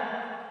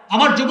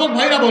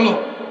ভাইরা বলো,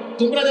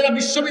 তোমরা যারা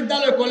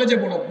বিশ্ববিদ্যালয় কলেজে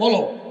বলো,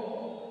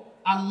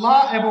 আল্লাহ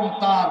এবং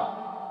তার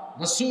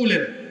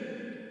রাসূলের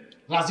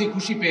রাজি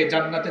খুশি পেয়ে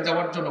জান্নাতে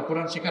যাওয়ার জন্য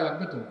কোরআন শেখা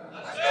লাগবে তো?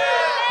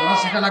 কোরআন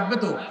শেখা লাগবে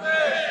তো?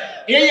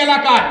 এই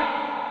এলাকায়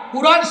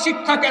কোরআন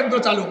শিক্ষা কেন্দ্র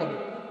চালু হবে।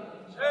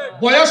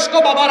 বয়স্ক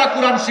বাবারা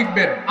কোরআন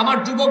শিখবেন, আমার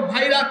যুবক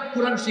ভাইরা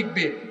কোরআন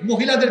শিখবে,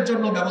 মহিলাদের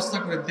জন্য ব্যবস্থা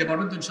করে দিতে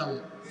পারবেন তো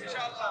ইনশাআল্লাহ?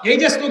 এই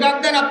যে স্লোগান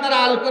দেন আপনারা,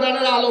 আল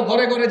কোরআনের আলো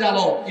ঘরে ঘরে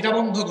জ্বালো, এটা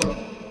বন্ধ করুন।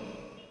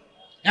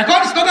 এখন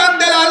স্লোগান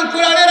দেন আল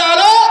কোরআনের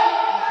আলো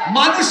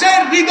মানুষের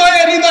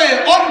হৃদয়ে হৃদয়ে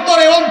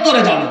অন্তরে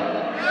অন্তরে জ্বালো,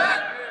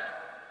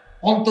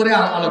 অন্তরে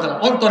আলো জ্বালো,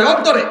 অন্তরে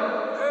অন্তরে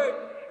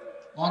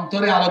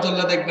অন্তরে আলো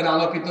জ্বললে দেখবেন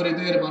আলোকিত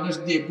হৃদয়ের মানুষ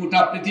দিয়ে গোটা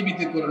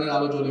পৃথিবীতে কোরআনের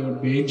আলো জ্বলে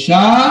উঠবে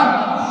ইনশাআল্লাহ।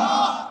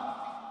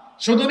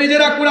 শুধু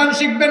নিজেরা কোরআন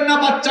শিখবেন না,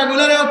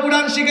 বাচ্চাগুলোরেও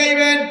কোরআন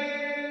শিখাইবেন।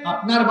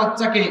 আপনার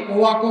বাচ্চাকে ও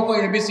আ ক খ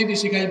এবিসিডি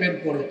শিখাইবেন,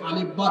 পরে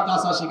আলিফ বা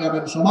তাসা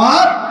শিখাবেন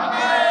সমান।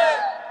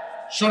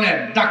 শোনেন,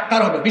 ডাক্তার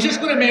হবে, বিশেষ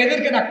করে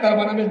মেয়েদেরকে ডাক্তার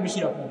বানাবেন বেশি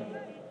আপনারা।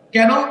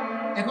 কেন?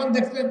 এখন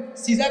দেখবেন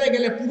সিজারে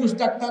গেলে পুরুষ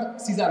ডাক্তার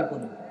সিজার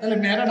করে, তাহলে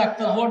মেয়েরা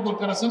ডাক্তার হওয়ার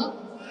দরকার আছে না?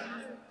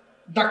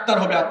 ডাক্তার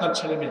হবে আপনার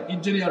ছেলে মেয়ে,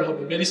 ইঞ্জিনিয়ার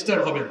হবে, ব্যারিস্টার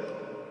হবে,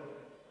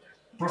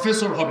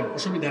 প্রফেসর হবে,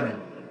 অসুবিধা নেই।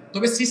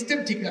 তবে সিস্টেম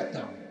ঠিক রাখতে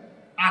হবে।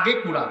 আগে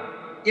কোরআন,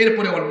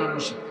 এরপরে অন্যান্য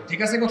শিক্ষা, ঠিক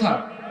আছে কথা?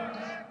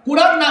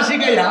 কোরআন না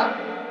শিখাইয়া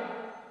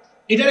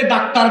এটারে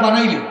ডাক্তার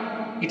বানাইলে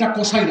এটা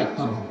কসাই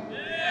ডাক্তার হবে,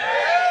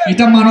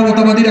 এটা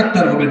মানবতাবাদী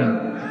ডাক্তার হবে না।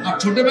 আর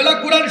ছোটবেলা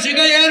কোরআন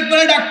শিখাই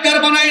এরপরে ডাক্তার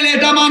বানাইলে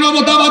এটা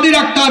মানবতাবাদী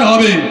ডাক্তার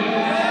হবে।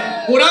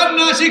 কোরআন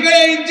না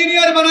শিখাই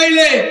ইঞ্জিনিয়ার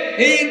বানাইলে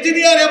এই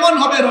ইঞ্জিনিয়ার এমন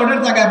হবে রডের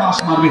জায়গায় বাঁশ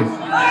মারবে।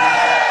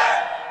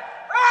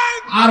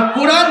 আর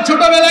কোরআন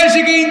ছোটবেলায়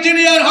শিখে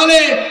ইঞ্জিনিয়ার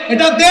হলে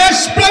এটা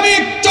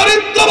দেশপ্রেমিক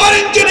চরিত্রবান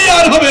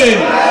ইঞ্জিনিয়ার হবে।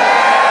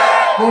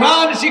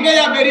 কোরআন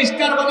শিখাইয়া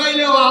ব্যারিস্টার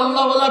বানাইলেও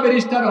আল্লাহ ওয়ালা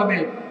ব্যারিস্টার হবে।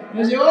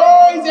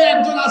 ওই যে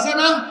একজন আছে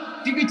না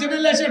টিভি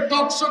চ্যানেলে এসে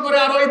টক শো করে,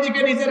 আর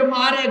ওইদিকে নিজের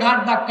মারে ঘাট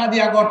ধাক্কা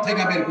দিয়া ঘর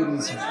থেকে বের করে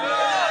দিয়েছে,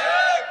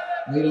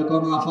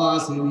 এইরকম আফা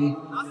আসেনি?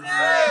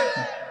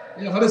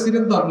 এরপরে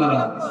ছিলেন তো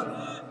আপনারা।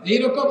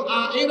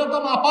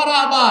 এইরকম আপারা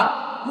আবার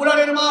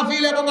কোরআনের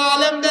মাহফিল এবং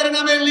আলেমদের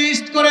নামে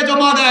লিস্ট করে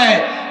জমা দেয়।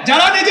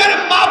 যারা নিজের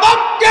মা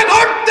বাপকে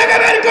ঘর থেকে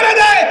বের করে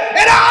দেয়,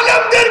 এরা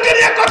আলেমদেরকে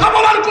নিয়ে কথা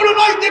বলার কোন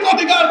নৈতিক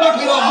অধিকার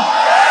রাখে না।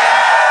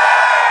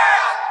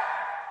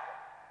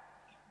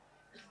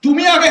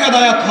 তুমি আগে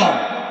হেদায়েত হও।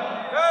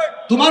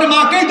 তোমার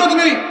মাকেই তো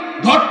তুমি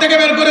ঘর থেকে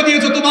বের করে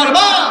দিয়েছো। তোমার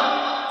মা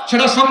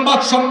সেটা সংবাদ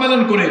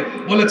সম্মেলন করে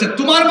বলেছে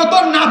তোমার মতো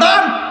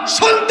নাদান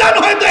সন্তান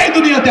হয়তো এই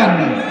দুনিয়াতে আর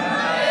নেই।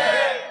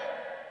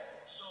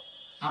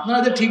 আপনারা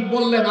যে ঠিক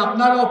বললেন,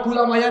 আপনারাও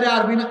পুলা মায়ারে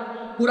আরবি না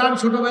কোরআন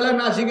ছোটবেলায়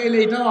না শিখাইলে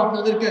এটাও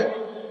আপনাদেরকে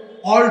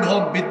অল্ড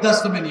হোম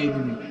বৃদ্ধাশ্রমে নিয়ে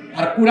দিবে।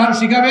 আর কোরআন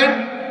শিখাবেন,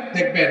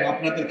 দেখবেন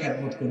আপনাদের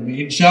খেদমত করবে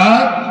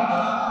ইনশাআল্লাহ।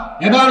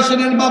 এবার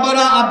শুনেন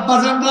বাবারা,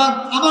 আব্বাজানরা,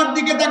 আমার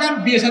দিকে তাকান।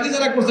 বিয়ে শাদী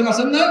যারা করছেন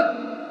আছেন না,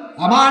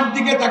 আমার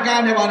দিকে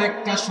তাকান। এবার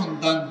একটা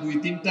সন্তান,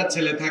 2-3টা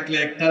ছেলে থাকলে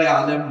একটারে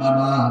আলেম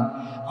বানান,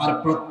 আর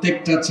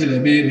প্রত্যেকটা ছেলে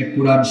মেয়ের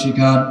কোরআন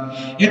শিখান।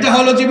 এটা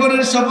হলো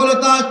জীবনের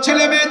সফলতা,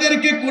 ছেলে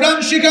মেয়েদেরকে কোরআন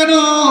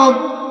শিখানো।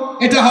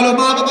 এটা হলো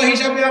মা বাবা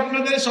হিসাবে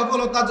আপনাদের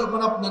সফলতা।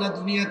 যখন আপনারা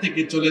দুনিয়া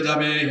থেকে চলে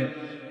যাবে,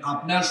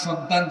 আপনার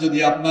সন্তান যদি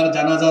আপনার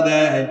জানাজা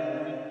দেয়,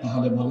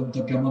 তাহলে বলুন তো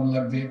কেমন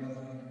লাগবে?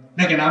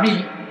 দেখেন, আমি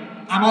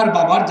আমার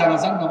বাবার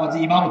জানাজার নামাজে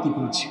ইমামতি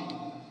করছি।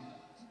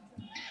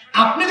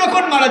 আপনি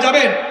যখন মারা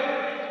যাবেন,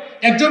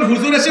 একজন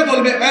হুজুর এসে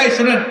বলবে, এই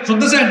শুনেন,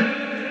 শুনতেছেন?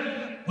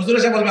 হুজুর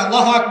এসে বলবে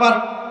আল্লাহু আকবার,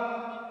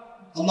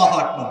 আল্লাহু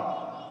আকবার,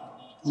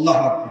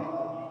 আল্লাহু আকবার,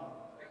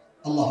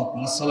 আল্লাহু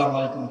আকবার, আসসালামু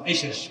আলাইকুম, এই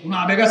শেষ। কোনো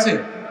আবেগ আছে?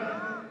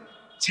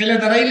 ছেলে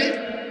দাঁড়াইলে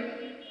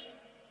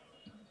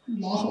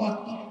আল্লাহু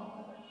আকবার,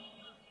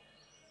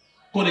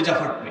 কলিজা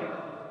ফাটবে।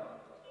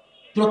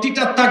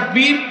 প্রতিটা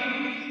তাকবীর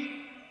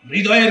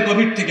হৃদয়ের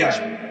গভীর থেকে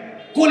আসবে,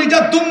 কলিজা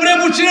দুমড়ে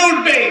মুচড়ে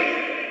উঠবে,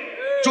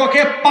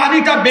 চোখে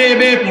পানিটা বেয়ে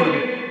বেয়ে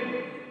পড়বে।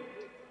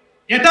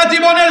 এটা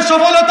জীবনের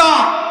সফলতা।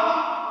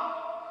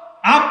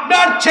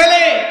 আপনার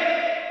ছেলে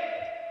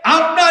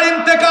আপনার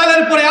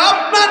ইন্তেকালের পরে,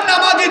 আপনার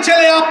নামাজি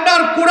ছেলে,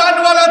 আপনার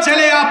কোরআনওয়ালা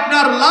ছেলে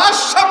আপনার লাশ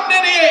সামনে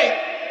নিয়ে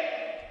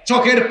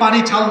চোখের পানি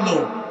ছাড়লো।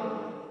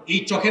 এই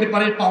চোখের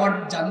পানির পাওয়ার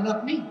জানেন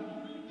আপনি?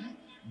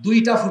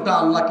 2টা ফুটা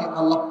আল্লাহকে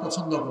আল্লাহ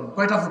পছন্দ করেন।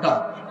 কয়টা ফুটা?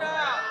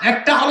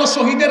 একটা হলো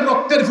শহীদের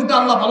রক্তের ফুটা,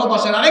 আল্লাহ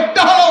ভালোবাসেন। আর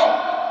একটা হলো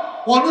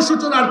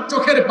অনুশোচনার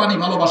চোখের পানি,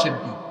 ভালোবাসেন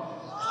কি?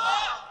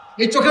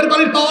 এই চোখের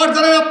পানির পাওয়ার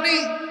জানেন আপনি?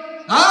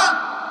 হ্যাঁ,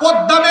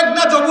 পদ্মা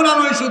মেঘনা যমুনা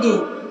নয় শুধু,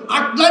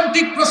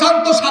 আটলান্টিক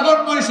প্রশান্ত সাগর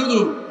নয় শুধু,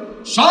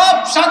 সব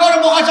সাগর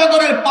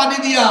মহাসাগরের পানি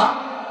দিয়া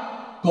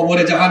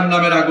কবরে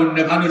জাহান্নামের আগুন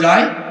নেভানো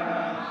যায়?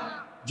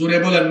 জোরে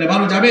বলেন,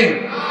 নেভানো যাবে?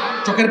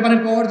 চোখের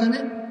পানির পাওয়ার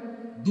জানেন?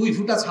 2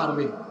 ফুটা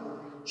ছাড়বে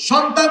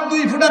সন্তান,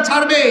 2 ফুটা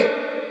ছাড়বে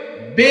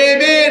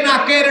বেবে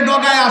নাকের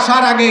ডগায়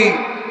আসার আগে।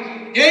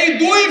 এই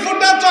 2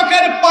 ফুটা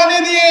চোখের পানি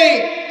দিয়ে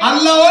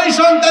আল্লাহ ওই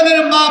সন্তানের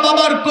মা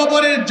বাবার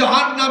কবরের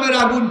জাহান্নামের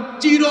আগুন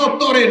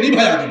চিরতরে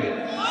নিভাইয়া দিবে।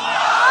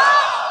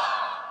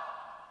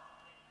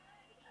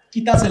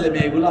 কিতা ছেলে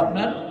মেয়ে এগুলো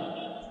আপনার?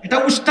 এটা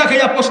উষ্টা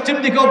খাইয়া পশ্চিম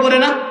দিকেও পড়ে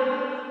না,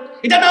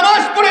 এটা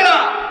নামাজ পড়ে না,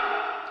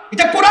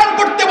 এটা কোরআন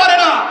পড়তে পারে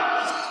না।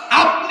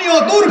 আপনিও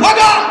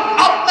দুর্ভাগা,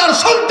 আপনার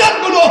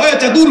সন্তানগুলো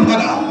হয়েছে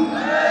দুর্ভাগা।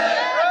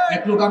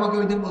 এক লোক আমাকে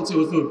ওই দিন বলছে,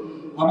 হুজুর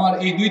আমার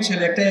এই 2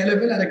 ছেলে, একটা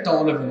এলেভেল আর একটা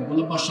অলেভেল।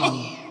 বললাম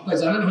মাশাআল্লাহ। কই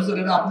জানেন হুজুর,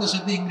 এরা আপনার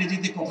সাথে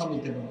ইংরেজিতে কথা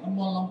বলতে পারে। আমি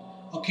বললাম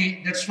ওকে,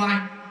 দ্যাটস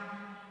ফাইন।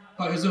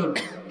 কই হুজুর,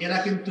 এরা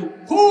কিন্তু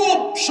খুব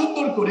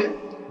সুন্দর করে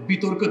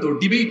বিতর্কে তো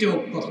ডিবেটেও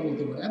কথা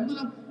বলতে পারে। আমি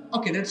বললাম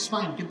ওকে, দ্যাটস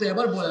ফাইন, কিন্তু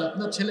এবার বলেন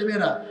আপনার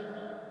ছেলেমেয়েরা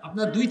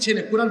আপনার দুই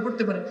ছেলে কোরআন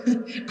পড়তে পারে?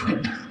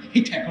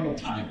 এটা এখনো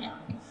থাকে না,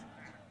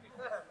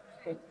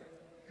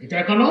 এটা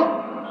এখনো।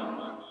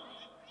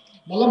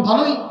 বললাম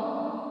ভালোই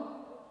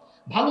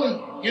ভালোই,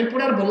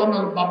 এরপরে আর বললাম না,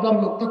 ভাবলাম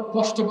লোকটা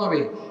কষ্ট পাবে।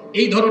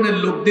 এই ধরনের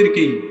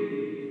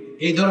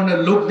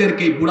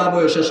লোকদেরকেই বুড়া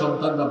বয়সে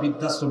সন্তানরা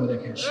বৃদ্ধাশ্রমে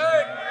রেখে আসে।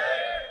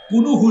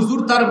 কোন হুজুর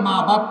তার মা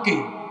বাপকে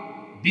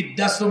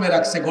বৃদ্ধাশ্রমে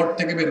রাখছে, ঘর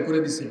থেকে বের করে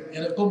দিছে,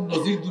 এরকম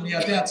নজির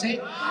দুনিয়াতে আছে?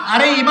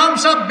 আরে ইমাম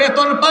সাহেব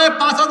বেতন পায়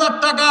 ৫,০০০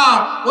 টাকা,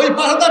 ওই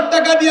 ৫,০০০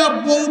 টাকা দিয়ে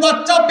বউ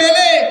বাচ্চা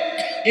পেলে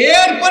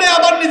এরপরে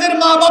আবার নিজের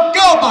মা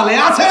বাপকেও পালে,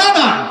 আছে না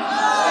না?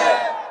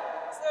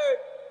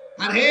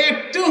 আর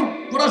একটু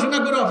পড়াশোনা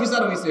করে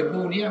অফিসার হয়েছে,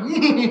 বউ নিয়ে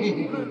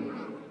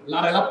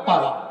লারে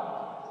লাপ্পালা,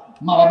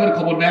 মা বাপের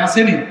খবর নেই,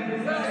 আসেনি?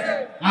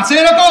 আছে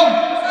এরকম?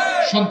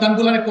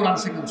 সন্তানগুলারে কোরআন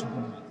শেখান।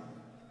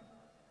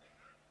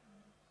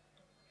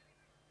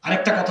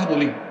 আরেকটা কথা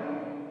বলি,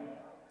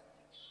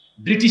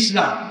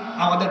 ব্রিটিশরা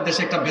আমাদের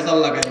দেশে একটা ভেজাল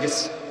লাগাই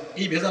গেছে,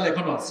 এই ভেজাল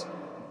এখনো আছে।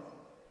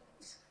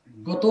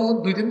 গত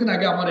 ২-৩ দিন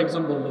আগে আমার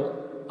একজন বলল,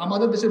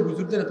 আমাদের দেশের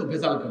হুজুরদের এত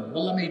ভেজাল কেন?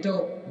 বললাম এইটাও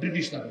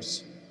ব্রিটিশরা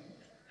করছে।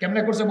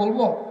 কেমনে করছে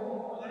বলবো?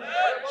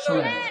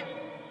 শোনেন,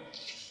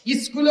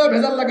 স্কুলেও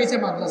ভেজাল লাগাইছে,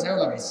 মাদ্রাসায়ও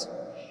লাগাইছে।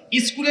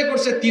 স্কুলে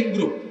করছে ৩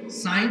 গ্রুপ,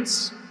 সায়েন্স,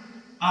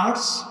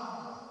 আর্টস,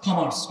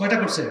 কমার্স। কয়টা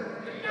করছে?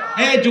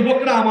 এই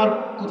যুবকরা আমার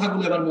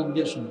কথাগুলো এবার মন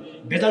দিয়ে শুনে,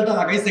 ভেজালটা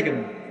লাগাইছে কেন?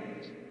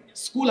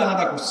 স্কুল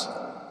আলাদা করছে,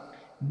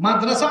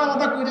 মাদ্রাসা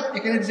আলাদা করে,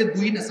 এখানে যে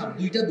 ২ নেশাব,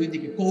 ২টা ২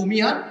 দিকে, কৌমি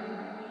আর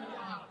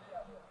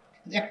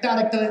একটা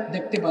আরেকটা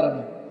দেখতে পারে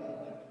না,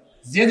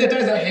 যে যেটা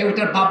যায় হে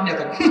ওইটার বাপ নিয়ে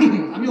থাকে।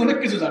 আমি অনেক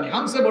কিছু জানি,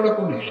 হামসে বড়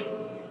কোন হে।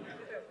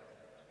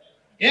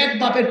 এক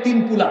বাপের ৩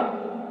 পুলা।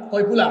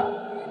 কয় পুলা?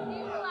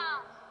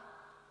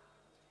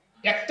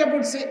 একটা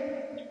পড়ছে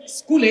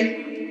স্কুলে,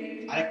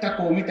 আরেকটা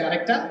কৌমিতে,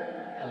 আরেকটা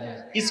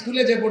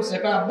স্কুলে। যে পড়ছে,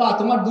 আব্বা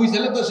তোমার 2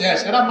 ছেলে তো শেষ,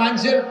 এরা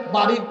মানুষের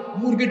বাড়ির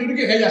মুরগি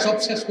টুরগি খাইয়া সব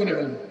শেষ করে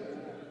ফেলবে।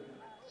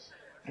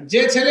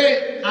 যে ছেলে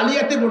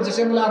আলিয়াতে পড়ছে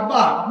সে বলে,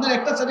 আব্বা আপনার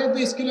একটা ছেলে তো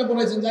স্কুলে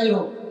পড়াইছেন, যাই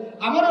হোক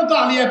আমারও তো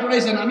আলিয়া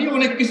পড়াইছেন, আমি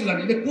অনেক কিছু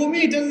জানি। কমি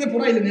এটা যে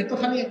পড়াইলেন, এত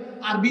খালি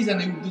আরবি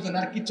জানে, উর্দু জানে,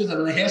 আর কিচ্ছু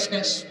জানে না, হ্যাঁ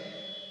শেষ।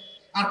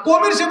 আর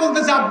কমির সে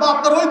বলতেছে, আব্বা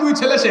আপনার ওই 2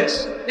 ছেলে শেষ,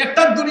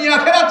 একটা দুনিয়া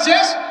আখিরাত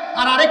শেষ,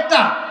 আর আরেকটা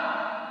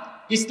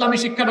ইসলামী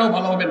শিক্ষাটাও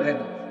ভালোভাবে নেয়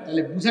না।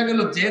 তাহলে বুঝা গেল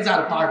যে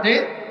যার পার্টে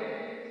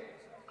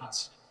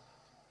আছে।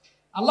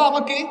 আল্লাহ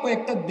আমাকে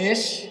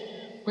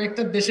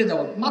কয়েকটা দেশে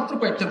যাওয়ার, মাত্র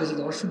কয়েকটা দেশে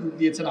যাওয়ার সুযোগ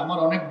দিয়েছেন। আমার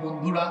অনেক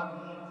বন্ধুরা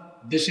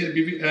দেশের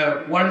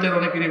ওয়ার্ল্ডের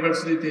অনেক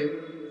ইউনিভার্সিটিতে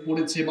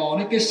পড়েছে, বা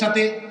অনেকের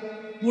সাথে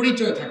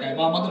পরিচয় থাকায়,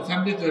 বা আমাদের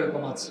ফ্যামিলিতে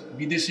এরকম আছে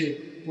বিদেশে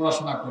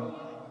পড়াশোনা করে।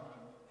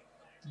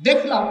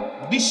 দেখলাম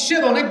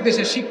বিশ্বের অনেক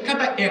দেশে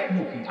শিক্ষাটা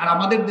একমুখী, আর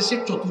আমাদের দেশে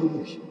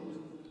চতুর্মুখী।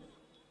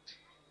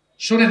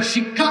 শোনেন,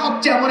 শিক্ষা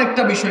হচ্ছে এমন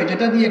একটা বিষয়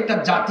যেটা দিয়ে একটা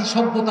জাতি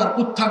সভ্যতার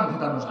উত্থান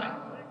ঘটানো যায়।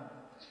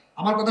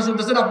 আমার কথা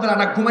শুনতেছেন আপনারা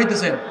না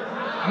ঘুমাইতেছেন?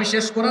 আমি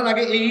শেষ করার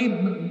আগে এই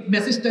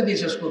মেসেজটা দিয়ে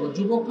শেষ করবো।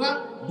 যুবকরা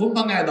ঘুম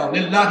ভাঙায় দাও,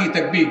 লিল্লাহি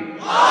তাকবীর,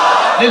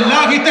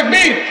 লিল্লাহি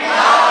তাকবীর।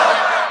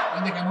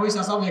 দেখেন ওই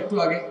চাচা একটু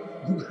আগে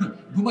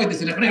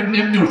ঘুমাইতেছেন, এখন এমনি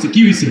এমনি উঠছে,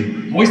 কি হয়েছে?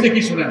 হয়েছে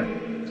কি? শোনেন,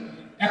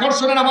 এখন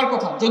শোনেন আমার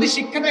কথা। যদি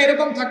শিক্ষাটা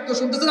এরকম থাকতো,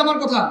 শুনতেছেন আমার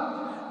কথা,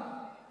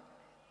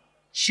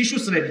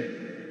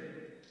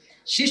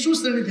 শিশু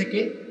শ্রেণী থেকে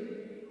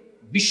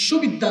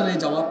বিশ্ববিদ্যালয়ে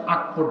যাওয়ার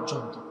আগ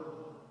পর্যন্ত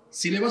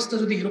সিলেবাসটা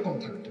যদি এরকম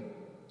থাকতো,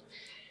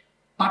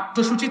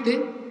 পাঠ্যসূচিতে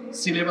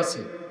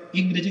সিলেবাসে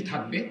ইংরেজি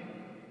থাকবে,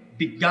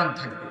 বিজ্ঞান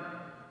থাকবে,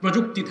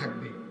 প্রযুক্তি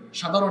থাকবে,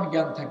 সাধারণ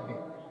জ্ঞান থাকবে,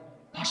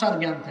 ভাষার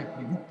জ্ঞান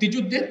থাকবে,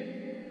 মুক্তিযুদ্ধের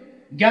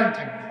জ্ঞান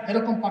থাকবে,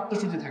 এরকম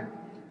পাঠ্যসূচি থাকবে।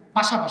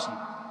 পাশাপাশি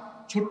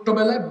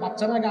ছোট্টবেলায়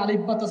বাচ্চারা আগে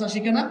আলিফ বা তাসা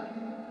শিখে না,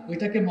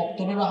 ওইটাকে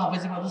মক্তবে বা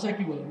হাফেজি মাদ্রাসায়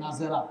কি বলে?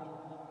 নাজেরা।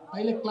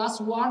 তাইলে ক্লাস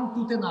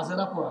 1-2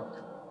 নাজেরা পড়াক,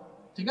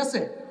 ঠিক আছে?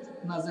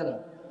 নাজেরা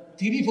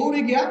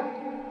 3-4 গিয়া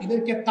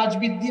এদেরকে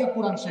তাজবিদ দিয়া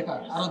কোরআন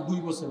শেখাক, আরো 2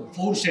 বছর,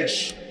 4 শেষ।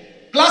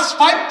 ক্লাস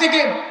 5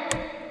 থেকে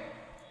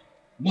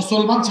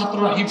মুসলমান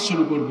ছাত্ররা হিফজ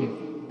শুরু করবে।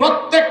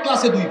 প্রত্যেক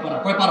ক্লাসে 2 পারা।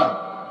 কয় পারা?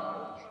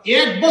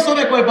 1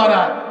 বছরে কয়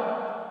পারা?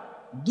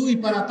 2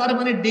 পারা। তার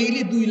মানে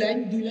ডেইলি 2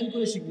 লাইন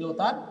করে শিখলেও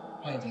তার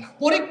হয়ে যায়।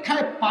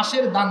 পরীক্ষায়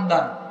পাশের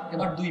দান্দার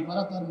এবার 2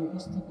 পারা তার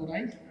মুখস্থ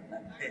করাই।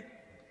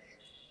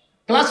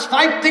 ক্লাস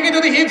 5 থেকে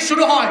যদি হিফজ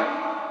শুরু হয়,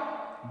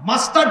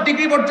 মাস্টার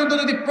ডিগ্রি পর্যন্ত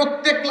যদি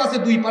প্রত্যেক ক্লাসে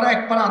 2 পারা,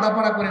 1 পারা, আধা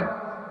পারা করে,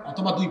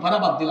 অথবা 2 পারা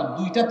বাদ দিলাম,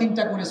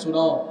 2টা-3টা করে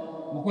সূরা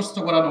মুখস্থ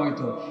করানো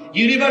হইতো।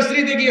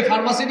 ইউনিভার্সিটিতে গিয়ে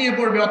ফার্মাসি নিয়ে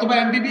পড়বে অথবা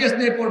এমবিবিএস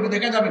নিয়ে পড়বে,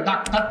 দেখা যাবে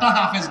ডাক্তারটা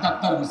হাফেজ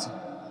ডাক্তার হয়েছে,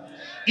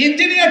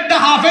 ইঞ্জিনিয়ারটা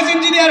হাফেজ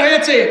ইঞ্জিনিয়ার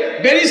হয়েছে,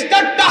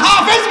 ব্যারিস্টারটা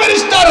হাফেজ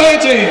ব্যারিস্টার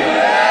হয়েছে।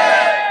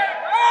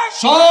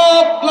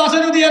 সব ক্লাসে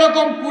যদি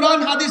এরকম কোরআন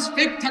হাদিস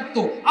ফিকহ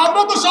থাকতো,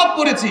 আমরা তো সব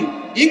পড়েছি,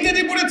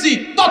 ইংরেজি পড়েছি,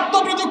 তথ্য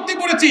প্রযুক্তি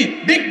পড়েছি,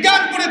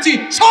 বিজ্ঞান পড়েছি,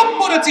 সব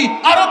পড়েছি,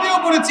 আরবিও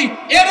পড়েছি।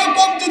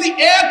 এরকম যদি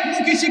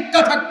একমুখী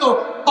শিক্ষা থাকতো,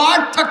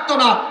 পাঠ থাকতো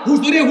না,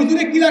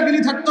 হুজুরে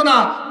কিলাকিলি থাকতো না,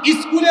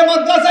 স্কুলে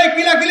মাদ্রাসায়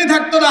কিলাকিলি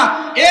থাকতো না,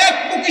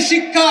 একমুখী একমুখী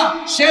শিক্ষা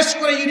শেষ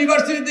করে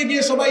ইউনিভার্সিটিতে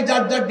গিয়ে সবাই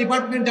যার যার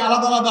ডিপার্টমেন্টে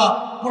আলাদা আলাদা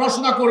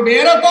পড়াশোনা করবে।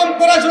 এরকম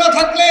পড়াশোনা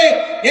থাকলে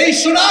এই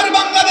সোনার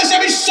বাংলাদেশে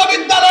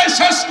বিশ্ববিদ্যালয়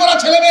শেষ করা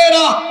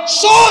ছেলেমেয়েরা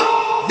সৎ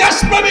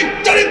দেশপ্রেমিক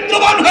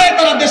চরিত্রবান হয়ে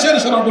তারা দেশের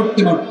সেবা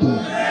করতে পারত।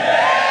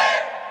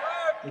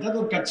 এটা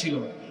দরকার ছিল।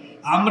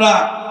 আমরা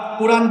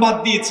কোরআন বাদ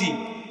দিয়েছি,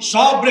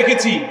 সব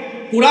রেখেছি।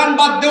 কোরআন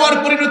বাদ দেওয়ার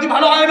পরিণতি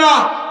ভালো হয় না।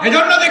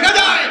 এজন্য দেখা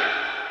যায়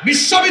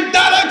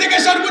বিশ্ববিদ্যালয় থেকে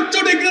সর্বোচ্চ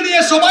ডিগ্রি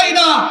নিয়ে সবাই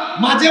না,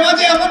 মাঝে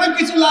মাঝে এমন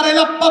কিছু লারে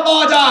লাপ্পা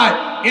পাওয়া যায়,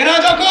 এরা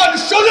যখন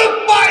সুযোগ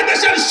পায়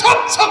দেশের সব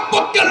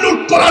সম্পত্তি লুট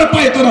করার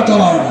পায় তারা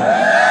চলাও।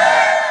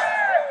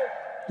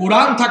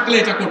 কোরআন থাকলে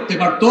এটা করতে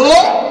পারতো।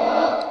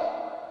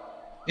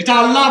 এটা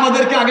আল্লাহ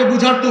আমাদেরকে আগে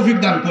বুঝার তৌফিক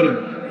দান করেন।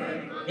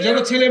 এজন্য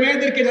ছেলে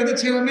মেয়েদেরকে, যাদের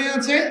ছেলে মেয়ে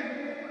আছে,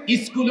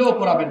 স্কুলেও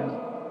পড়াবেন না,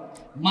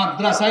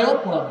 মাদ্রাসায়ও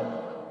পড়াবেন না।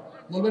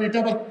 বলবেন এটা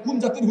আবার কোন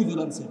জাতির হুজুর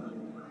আছে?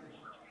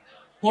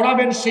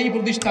 পড়াবেন সেই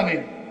প্রতিষ্ঠানে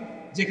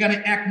যেখানে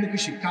একমুখী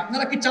শিক্ষা।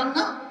 আপনারা কি চান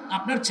না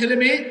আপনার ছেলে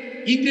মেয়ে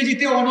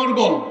ইংরেজিতে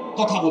অনর্গল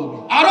কথা বলবে,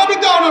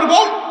 আরবিতে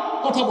অনর্গল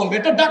কথা বলবে,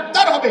 এটা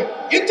ডাক্তার হবে,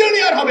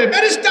 ইঞ্জিনিয়ার হবে,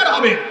 ব্যারিস্টার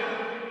হবে,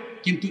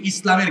 কিন্তু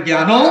ইসলামের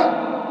জ্ঞানও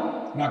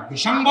রাখবে।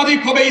 সাংবাদিক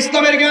হবে,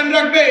 ইসলামের জ্ঞান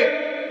রাখবে,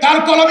 তার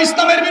কলম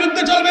ইসলামের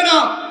বিরুদ্ধে চলবে না।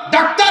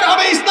 ডাক্তার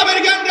হবে, ইসলামের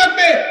জ্ঞান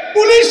রাখবে,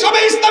 পুলিশ হবে,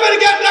 ইসলামের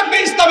জ্ঞান রাখবে,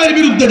 ইসলামের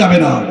বিরুদ্ধে যাবে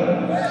না।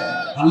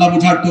 আল্লাহ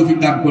বুঝার তৌফিক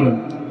দান করেন।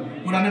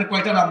 কোরআনের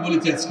কয়টা নাম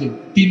বলেছি আজকে?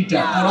 3টা।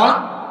 কোরআন,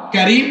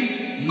 কারীম,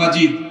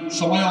 মাজিদ।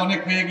 সময় অনেক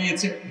হয়ে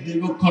গিয়েছে,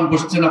 দীর্ঘক্ষণ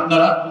বসেছেন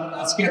আপনারা,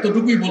 আজকে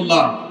এতটুকুই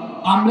বললাম।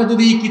 আমরা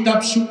যদি এই কিতাব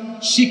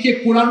শিখে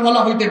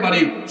কোরআনওয়ালা হইতে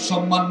পারি,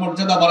 সম্মান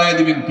মর্যাদা বাড়ায়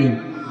দিবেন কে?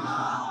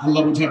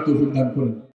 আল্লাহ বুঝার তৌফিক দান করেন।